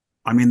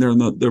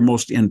 they're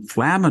most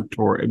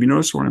inflammatory. Have you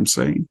noticed what I'm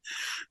saying?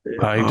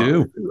 I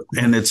do.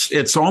 And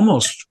it's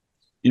almost,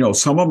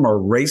 some of them are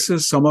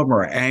racist, some of them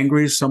are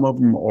angry, some of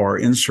them are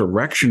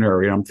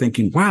insurrectionary. I'm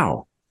thinking,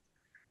 wow,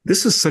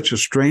 this is such a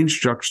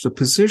strange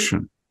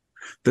juxtaposition.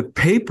 The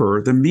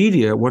paper, the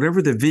media,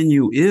 whatever the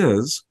venue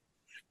is,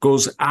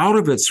 goes out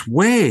of its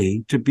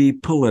way to be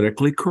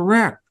politically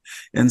correct.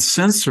 and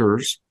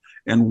censors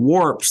and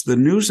warps the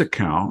news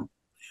account,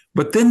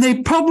 but then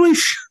they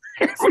publish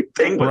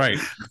everything right,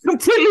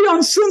 completely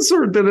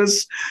uncensored. That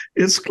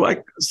it's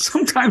like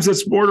sometimes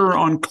it's border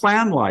on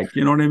clan-like,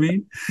 you know what I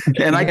mean?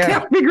 And I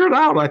can't figure it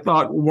out. I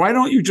thought, why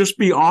don't you just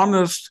be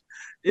honest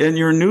in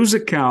your news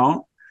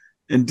account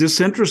and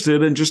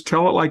disinterested and just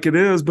tell it like it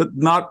is, but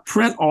not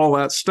print all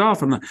that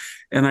stuff?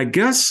 And I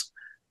guess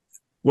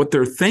what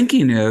they're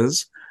thinking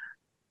is,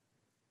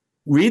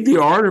 read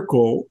the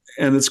article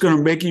and it's going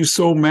to make you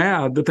so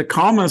mad that the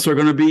comments are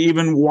going to be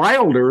even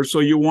wilder. So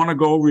you want to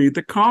go read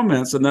the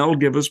comments, and that'll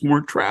give us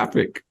more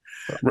traffic.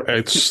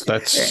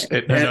 That's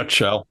in a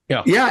nutshell.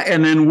 Yeah. Yeah.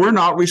 And then we're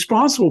not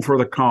responsible for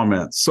the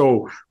comments.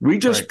 So we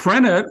just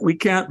print it. We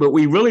can't, but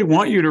we really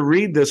want you to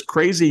read this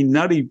crazy,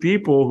 nutty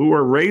people who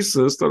are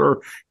racist that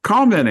are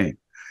commenting.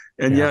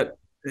 And yet,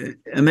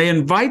 and they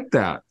invite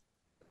that.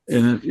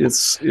 And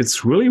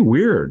it's really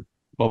weird.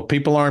 Well,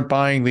 people aren't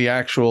buying the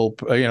actual,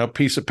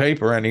 piece of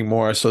paper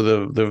anymore. So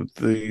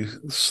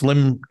the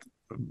slim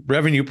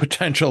revenue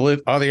potential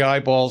are the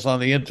eyeballs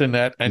on the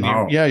internet, and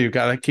you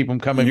got to keep them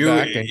coming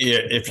back.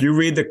 If you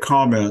read the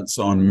comments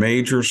on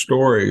major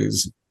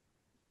stories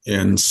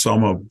in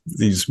some of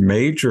these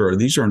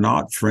are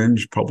not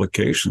fringe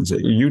publications.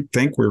 You'd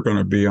think we're going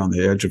to be on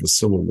the edge of a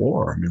civil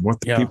war. I mean,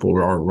 what the people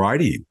are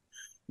writing.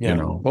 Yeah.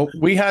 Well,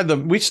 we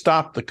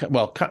stopped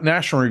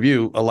National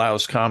Review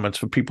allows comments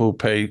for people who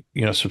pay,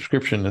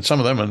 subscription, and some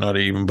of them are not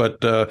even, but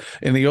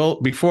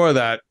before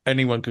that,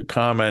 anyone could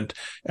comment,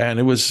 and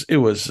it was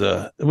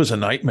a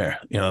nightmare,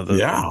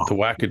 the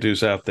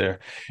wackadoos out there.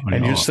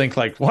 And you just think,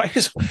 like, why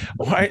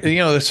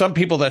there's some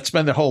people that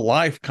spend their whole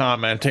life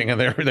commenting, and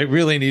they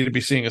really need to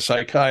be seeing a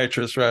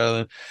psychiatrist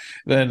rather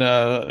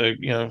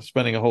than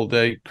spending a whole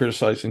day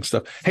criticizing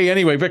stuff. Hey,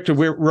 anyway, Victor,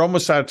 we're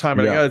almost out of time,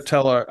 but I got to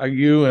tell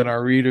you and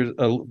our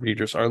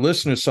our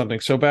listeners something.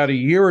 So about a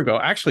year ago,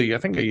 actually, I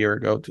think a year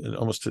ago,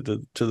 almost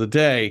to the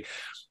day,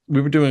 we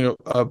were doing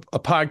a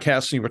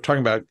podcast, and you were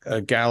talking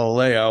about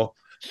Galileo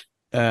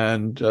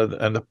and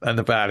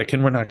the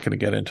Vatican. We're not going to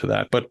get into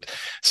that, but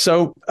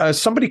so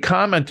somebody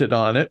commented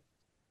on it.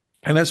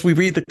 And as we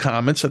read the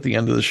comments at the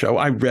end of the show,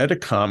 I read a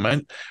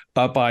comment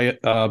by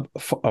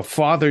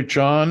Father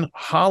John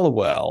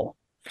Hollowell,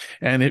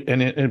 and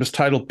it was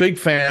titled "Big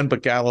Fan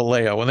but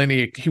Galileo," and then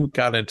he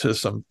got into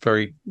some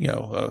very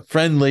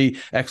friendly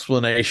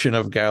explanation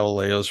of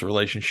Galileo's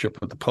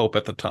relationship with the Pope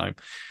at the time.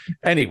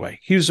 Anyway,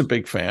 he was a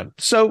big fan.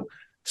 So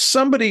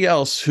somebody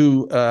else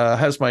who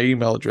has my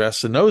email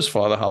address and knows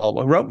Father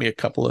Hollowell wrote me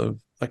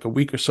a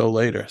week or so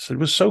later. Said, it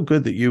was so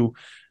good that you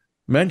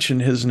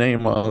mentioned his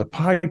name on the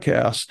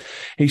podcast.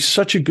 He's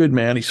such a good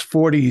man. He's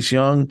 40. He's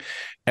young,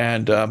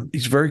 and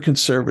he's very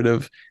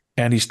conservative,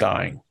 and he's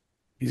dying.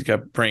 He's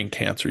got brain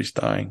cancer. He's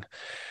dying.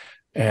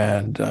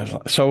 And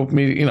so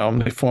me, I'm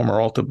the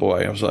former altar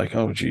boy. I was like,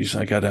 oh, geez,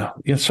 I got to.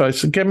 So I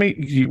said,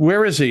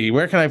 where is he?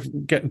 Where can I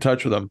get in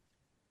touch with him?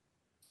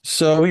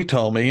 So he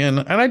told me,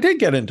 and I did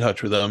get in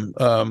touch with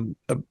him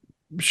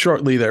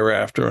shortly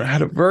thereafter. I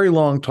had a very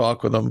long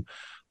talk with him.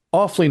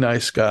 Awfully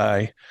nice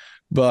guy,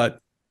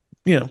 but,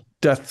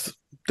 death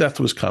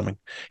was coming.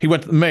 He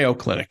went to the Mayo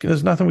Clinic.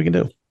 There's nothing we can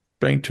do.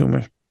 Brain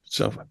tumor.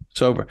 So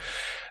it's over.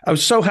 I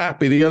was so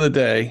happy the other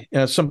day.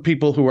 Some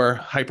people who are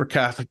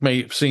hyper-Catholic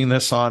may have seen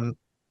this on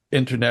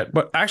internet,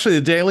 but actually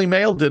the Daily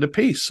Mail did a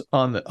piece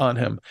on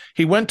him.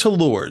 He went to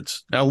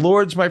Lourdes. Now,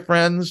 Lourdes, my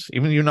friends,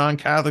 even you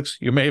non-Catholics,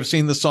 you may have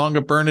seen the Song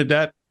of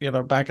Bernadette,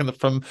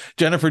 from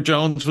Jennifer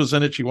Jones was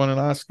in it. She won an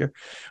Oscar.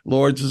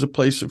 Lourdes is a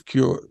place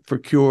for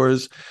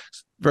cures.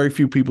 Very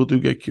few people do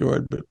get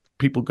cured, but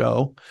people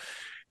go.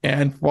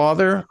 And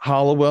Father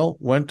Hollowell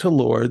went to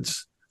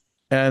Lourdes,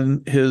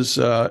 and his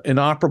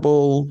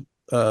inoperable,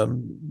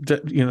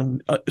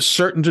 certain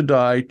to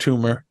die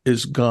tumor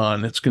is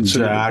gone. It's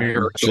considered a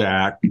miracle.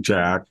 Jack.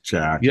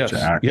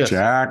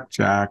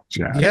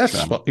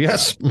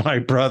 Yes, my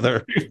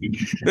brother.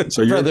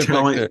 So you're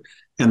telling,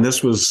 and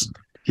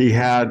he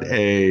had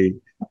a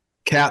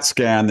CAT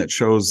scan that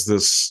shows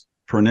this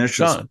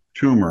pernicious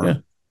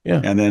tumor.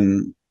 Yeah. And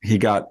then he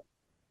got.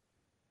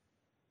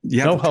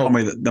 You have to tell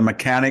me the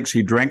mechanics.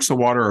 He drinks the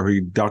water, or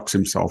he ducks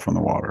himself in the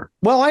water.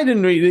 Well, I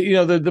didn't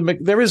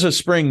read. There is a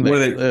spring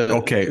there.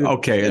 Okay,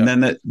 yeah. And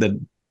then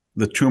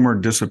the tumor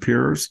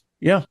disappears.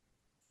 Yeah,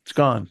 it's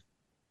gone.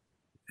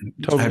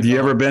 Totally have you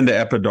ever been to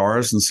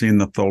Epidaurus and seen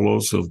the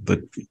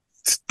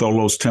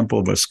Tholos Temple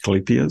of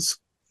Asclepius?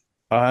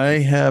 I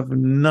have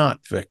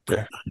not,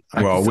 Victor.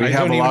 Well, I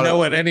don't even know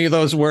what any of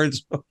those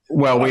words.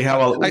 Well, we have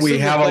a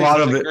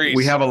lot of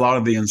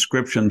the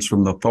inscriptions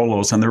from the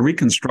Tholos, and they're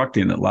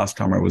reconstructing it. Last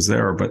time I was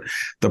there, but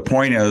the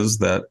point is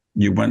that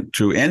you went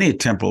to any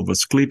temple of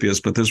Asclepius,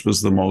 but this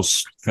was the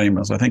most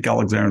famous. I think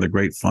Alexander the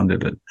Great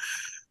funded it,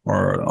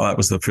 or that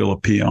was the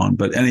Philippion.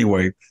 But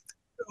anyway,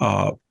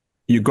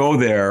 you go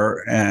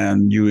there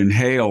and you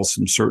inhale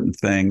some certain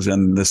things,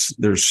 and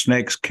there's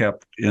snakes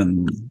kept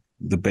in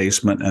the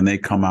basement, and they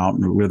come out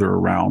and wither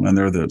around, and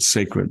they're the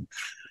sacred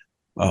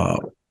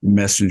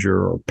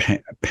messenger or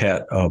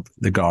pet of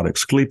the god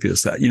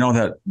Asclepius. That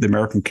that the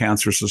American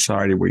Cancer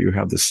Society, where you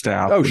have the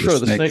staff. Oh, sure,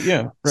 the snake.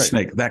 Yeah, right.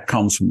 Snake that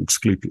comes from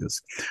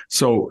Asclepius.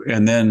 So,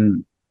 and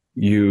then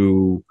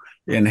you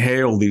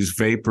inhale these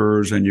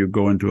vapors and you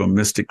go into a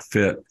mystic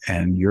fit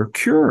and you're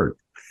cured.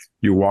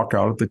 You walk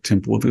out of the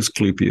temple of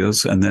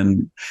Asclepius, and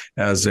then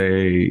as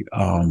a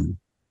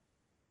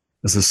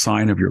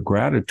sign of your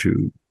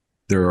gratitude,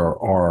 there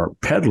are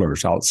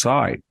peddlers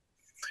outside,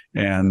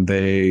 and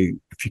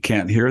if you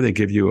can't hear, they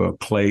give you a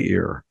clay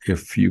ear.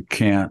 If you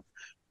can't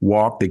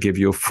walk, they give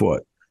you a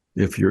foot.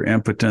 If you're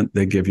impotent,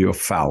 they give you a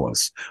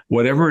phallus.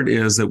 Whatever it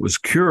is that was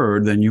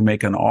cured, then you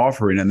make an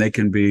offering, and they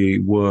can be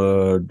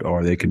wood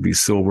or they can be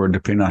silver,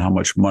 depending on how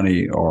much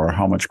money or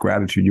how much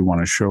gratitude you want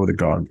to show the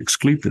god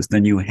Asclepius.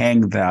 Then you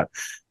hang that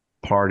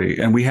party.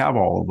 And we have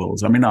all of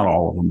those. I mean, not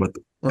all of them, but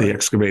the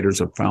excavators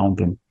have found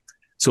them.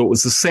 So it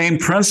was the same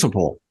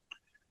principle,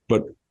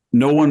 but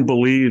no one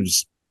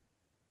believes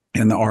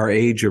in our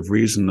age of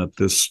reason that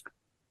this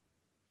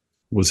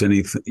was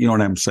anything. You know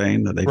what I'm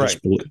saying? That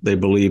they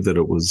believe that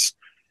it was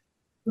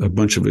a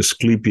bunch of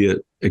Asclepiades,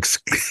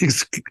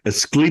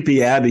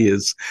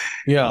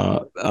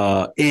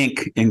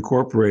 Inc.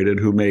 Incorporated,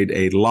 who made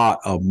a lot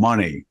of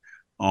money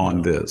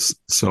on this.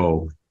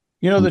 So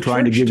I'm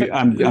trying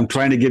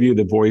to give you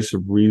the voice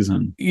of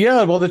reason.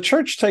 Yeah, well, the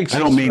church takes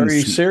this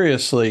very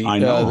seriously. I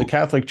know. The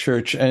Catholic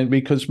Church, and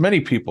because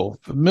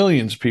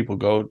millions of people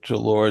go to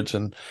Lourdes,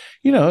 and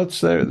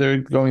they're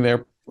going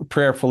there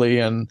prayerfully.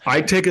 And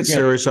I take it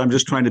serious. I'm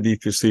just trying to be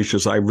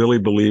facetious. I really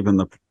believe in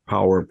the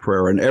power of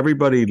prayer, and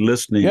everybody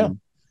listening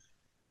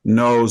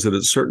knows that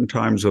at certain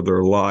times of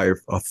their life,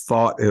 a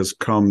thought has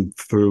come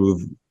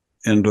through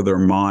into their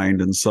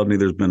mind, and suddenly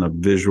there's been a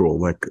visual.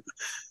 Like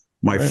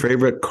my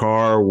favorite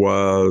car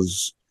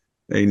was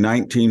a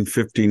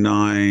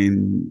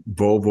 1959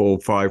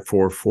 Volvo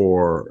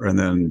 544, and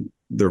then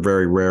they're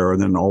very rare.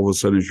 And then all of a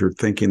sudden, as you're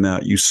thinking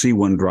that, you see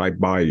one drive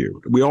by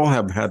you. We all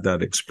have had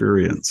that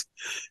experience.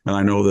 And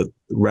I know that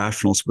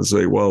rationalists would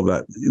say, well,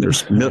 that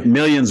there's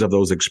millions of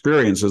those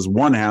experiences.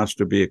 One has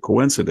to be a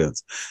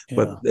coincidence. Yeah.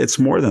 But it's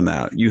more than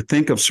that. You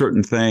think of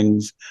certain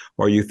things,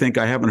 or you think,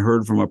 I haven't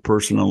heard from a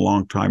person in a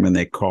long time, and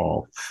they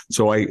call.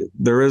 So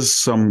there is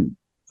some,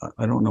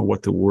 I don't know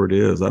what the word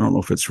is. I don't know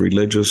if it's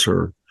religious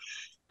or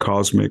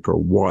cosmic or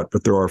what,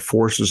 but there are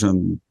forces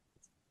in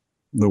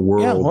the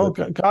world. Yeah, well,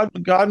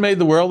 God made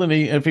the world, and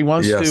if he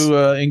wants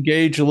to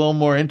engage a little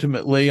more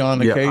intimately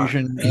on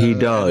occasion, he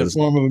does. In the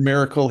form of a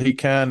miracle, he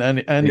can, and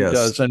he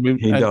does. And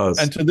he does.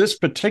 And to this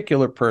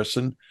particular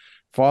person,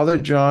 Father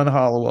John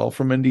Hollowell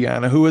from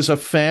Indiana, who is a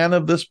fan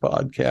of this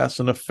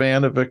podcast and a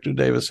fan of Victor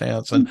Davis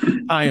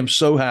Hanson, I am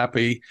so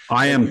happy.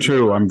 I am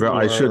too.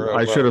 I should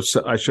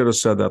have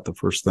said that the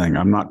first thing.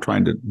 I'm not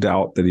trying to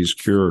doubt that he's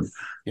cured.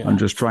 Yeah. I'm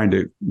just trying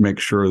to make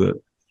sure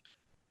that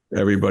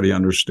everybody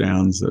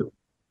understands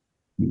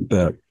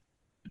that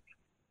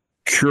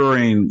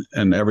curing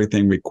and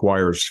everything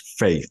requires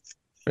faith,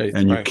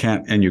 and you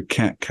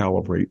can't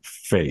calibrate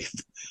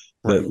faith.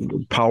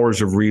 The powers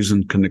of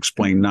reason can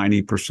explain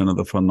 90% of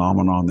the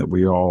phenomenon that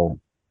we all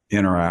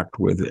interact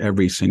with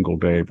every single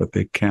day, but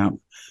they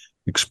can't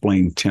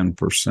explain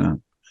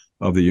 10%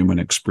 of the human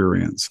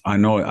experience. I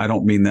know I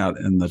don't mean that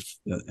in the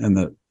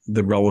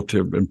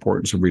relative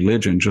importance of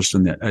religion, just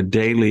in a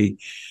daily,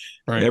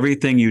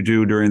 everything you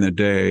do during the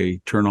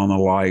day, turn on the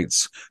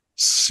lights,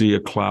 see a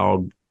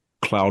cloud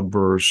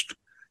burst,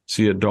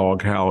 see a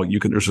dog howl.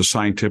 There's a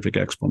scientific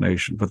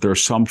explanation, but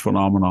there's some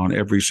phenomenon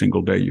every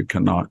single day you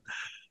cannot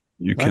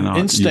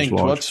instinct.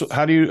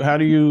 How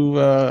do you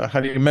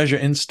measure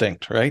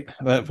instinct, right?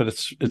 But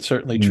it's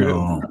certainly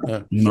true.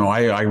 No,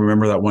 I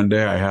remember that one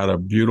day I had a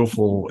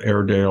beautiful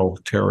Airedale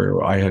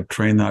Terrier. I had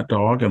trained that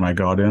dog, and I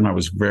got in. I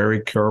was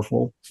very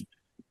careful,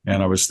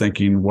 and I was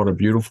thinking what a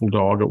beautiful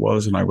dog it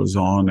was. And I was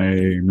on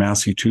a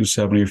Massey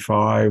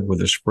 275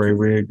 with a spray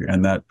rig,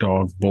 and that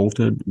dog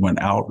bolted,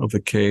 went out of the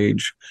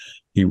cage.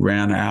 He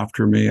ran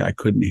after me. I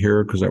couldn't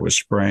hear because I was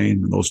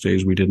spraying. In those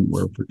days, we didn't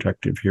wear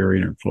protective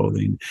hearing or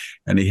clothing.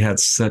 And he had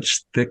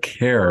such thick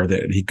hair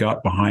that he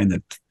got behind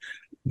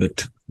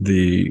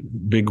the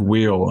big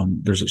wheel.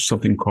 And there's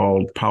something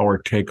called power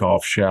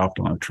takeoff shaft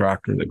on a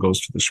tractor that goes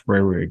to the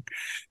spray rig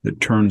that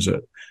turns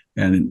it.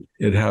 And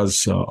it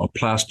has a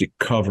plastic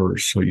cover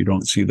so you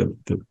don't see it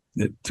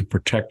to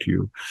protect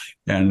you.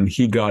 And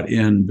he got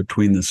in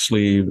between the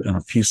sleeve, and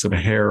a piece of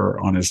hair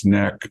on his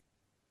neck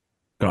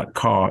got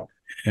caught.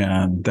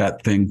 And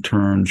that thing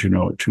turns,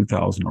 at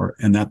 2,000,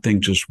 and that thing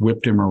just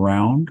whipped him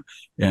around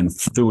and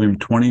threw him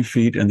 20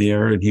 feet in the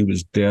air, and he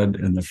was dead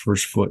in the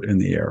first foot in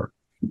the air.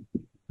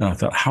 And I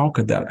thought, how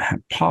could that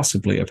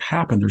possibly have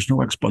happened? There's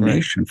no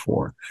explanation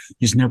for it.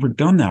 He's never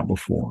done that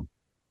before.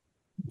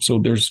 So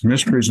there's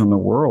mysteries in the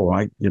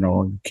world. We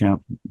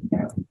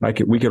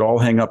could all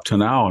hang up to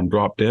now and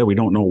drop dead. We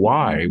don't know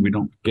why. We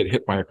don't get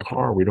hit by a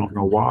car. We don't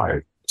know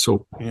why.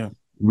 So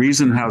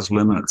reason has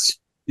limits,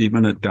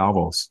 even at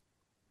Davos.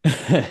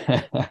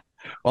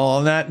 Well,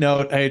 on that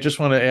note, I just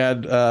want to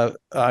add,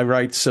 I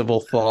write Civil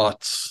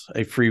Thoughts,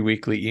 a free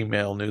weekly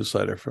email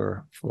newsletter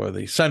for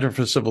the Center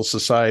for Civil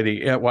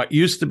Society at what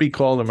used to be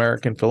called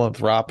American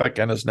Philanthropic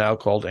and is now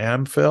called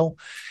AmPhil.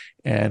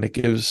 And it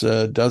gives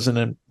a dozen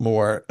and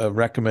more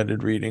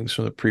recommended readings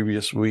from the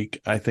previous week.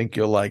 I think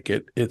you'll like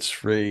it. It's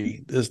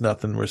free. There's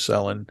nothing we're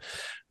selling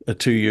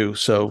to you.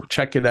 So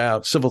check it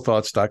out,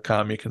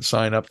 civilthoughts.com. You can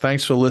sign up.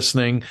 Thanks for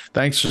listening.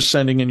 Thanks for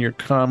sending in your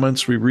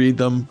comments. We read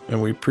them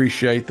and we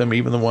appreciate them,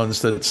 even the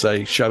ones that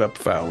say, shut up,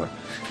 Fowler.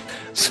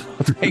 So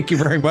thank you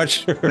very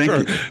much for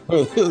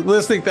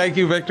listening. Thank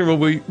you, Victor.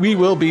 We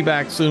will be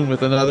back soon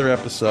with another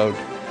episode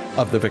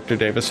of the Victor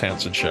Davis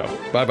Hanson Show.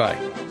 Bye-bye.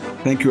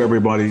 Thank you,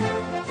 everybody.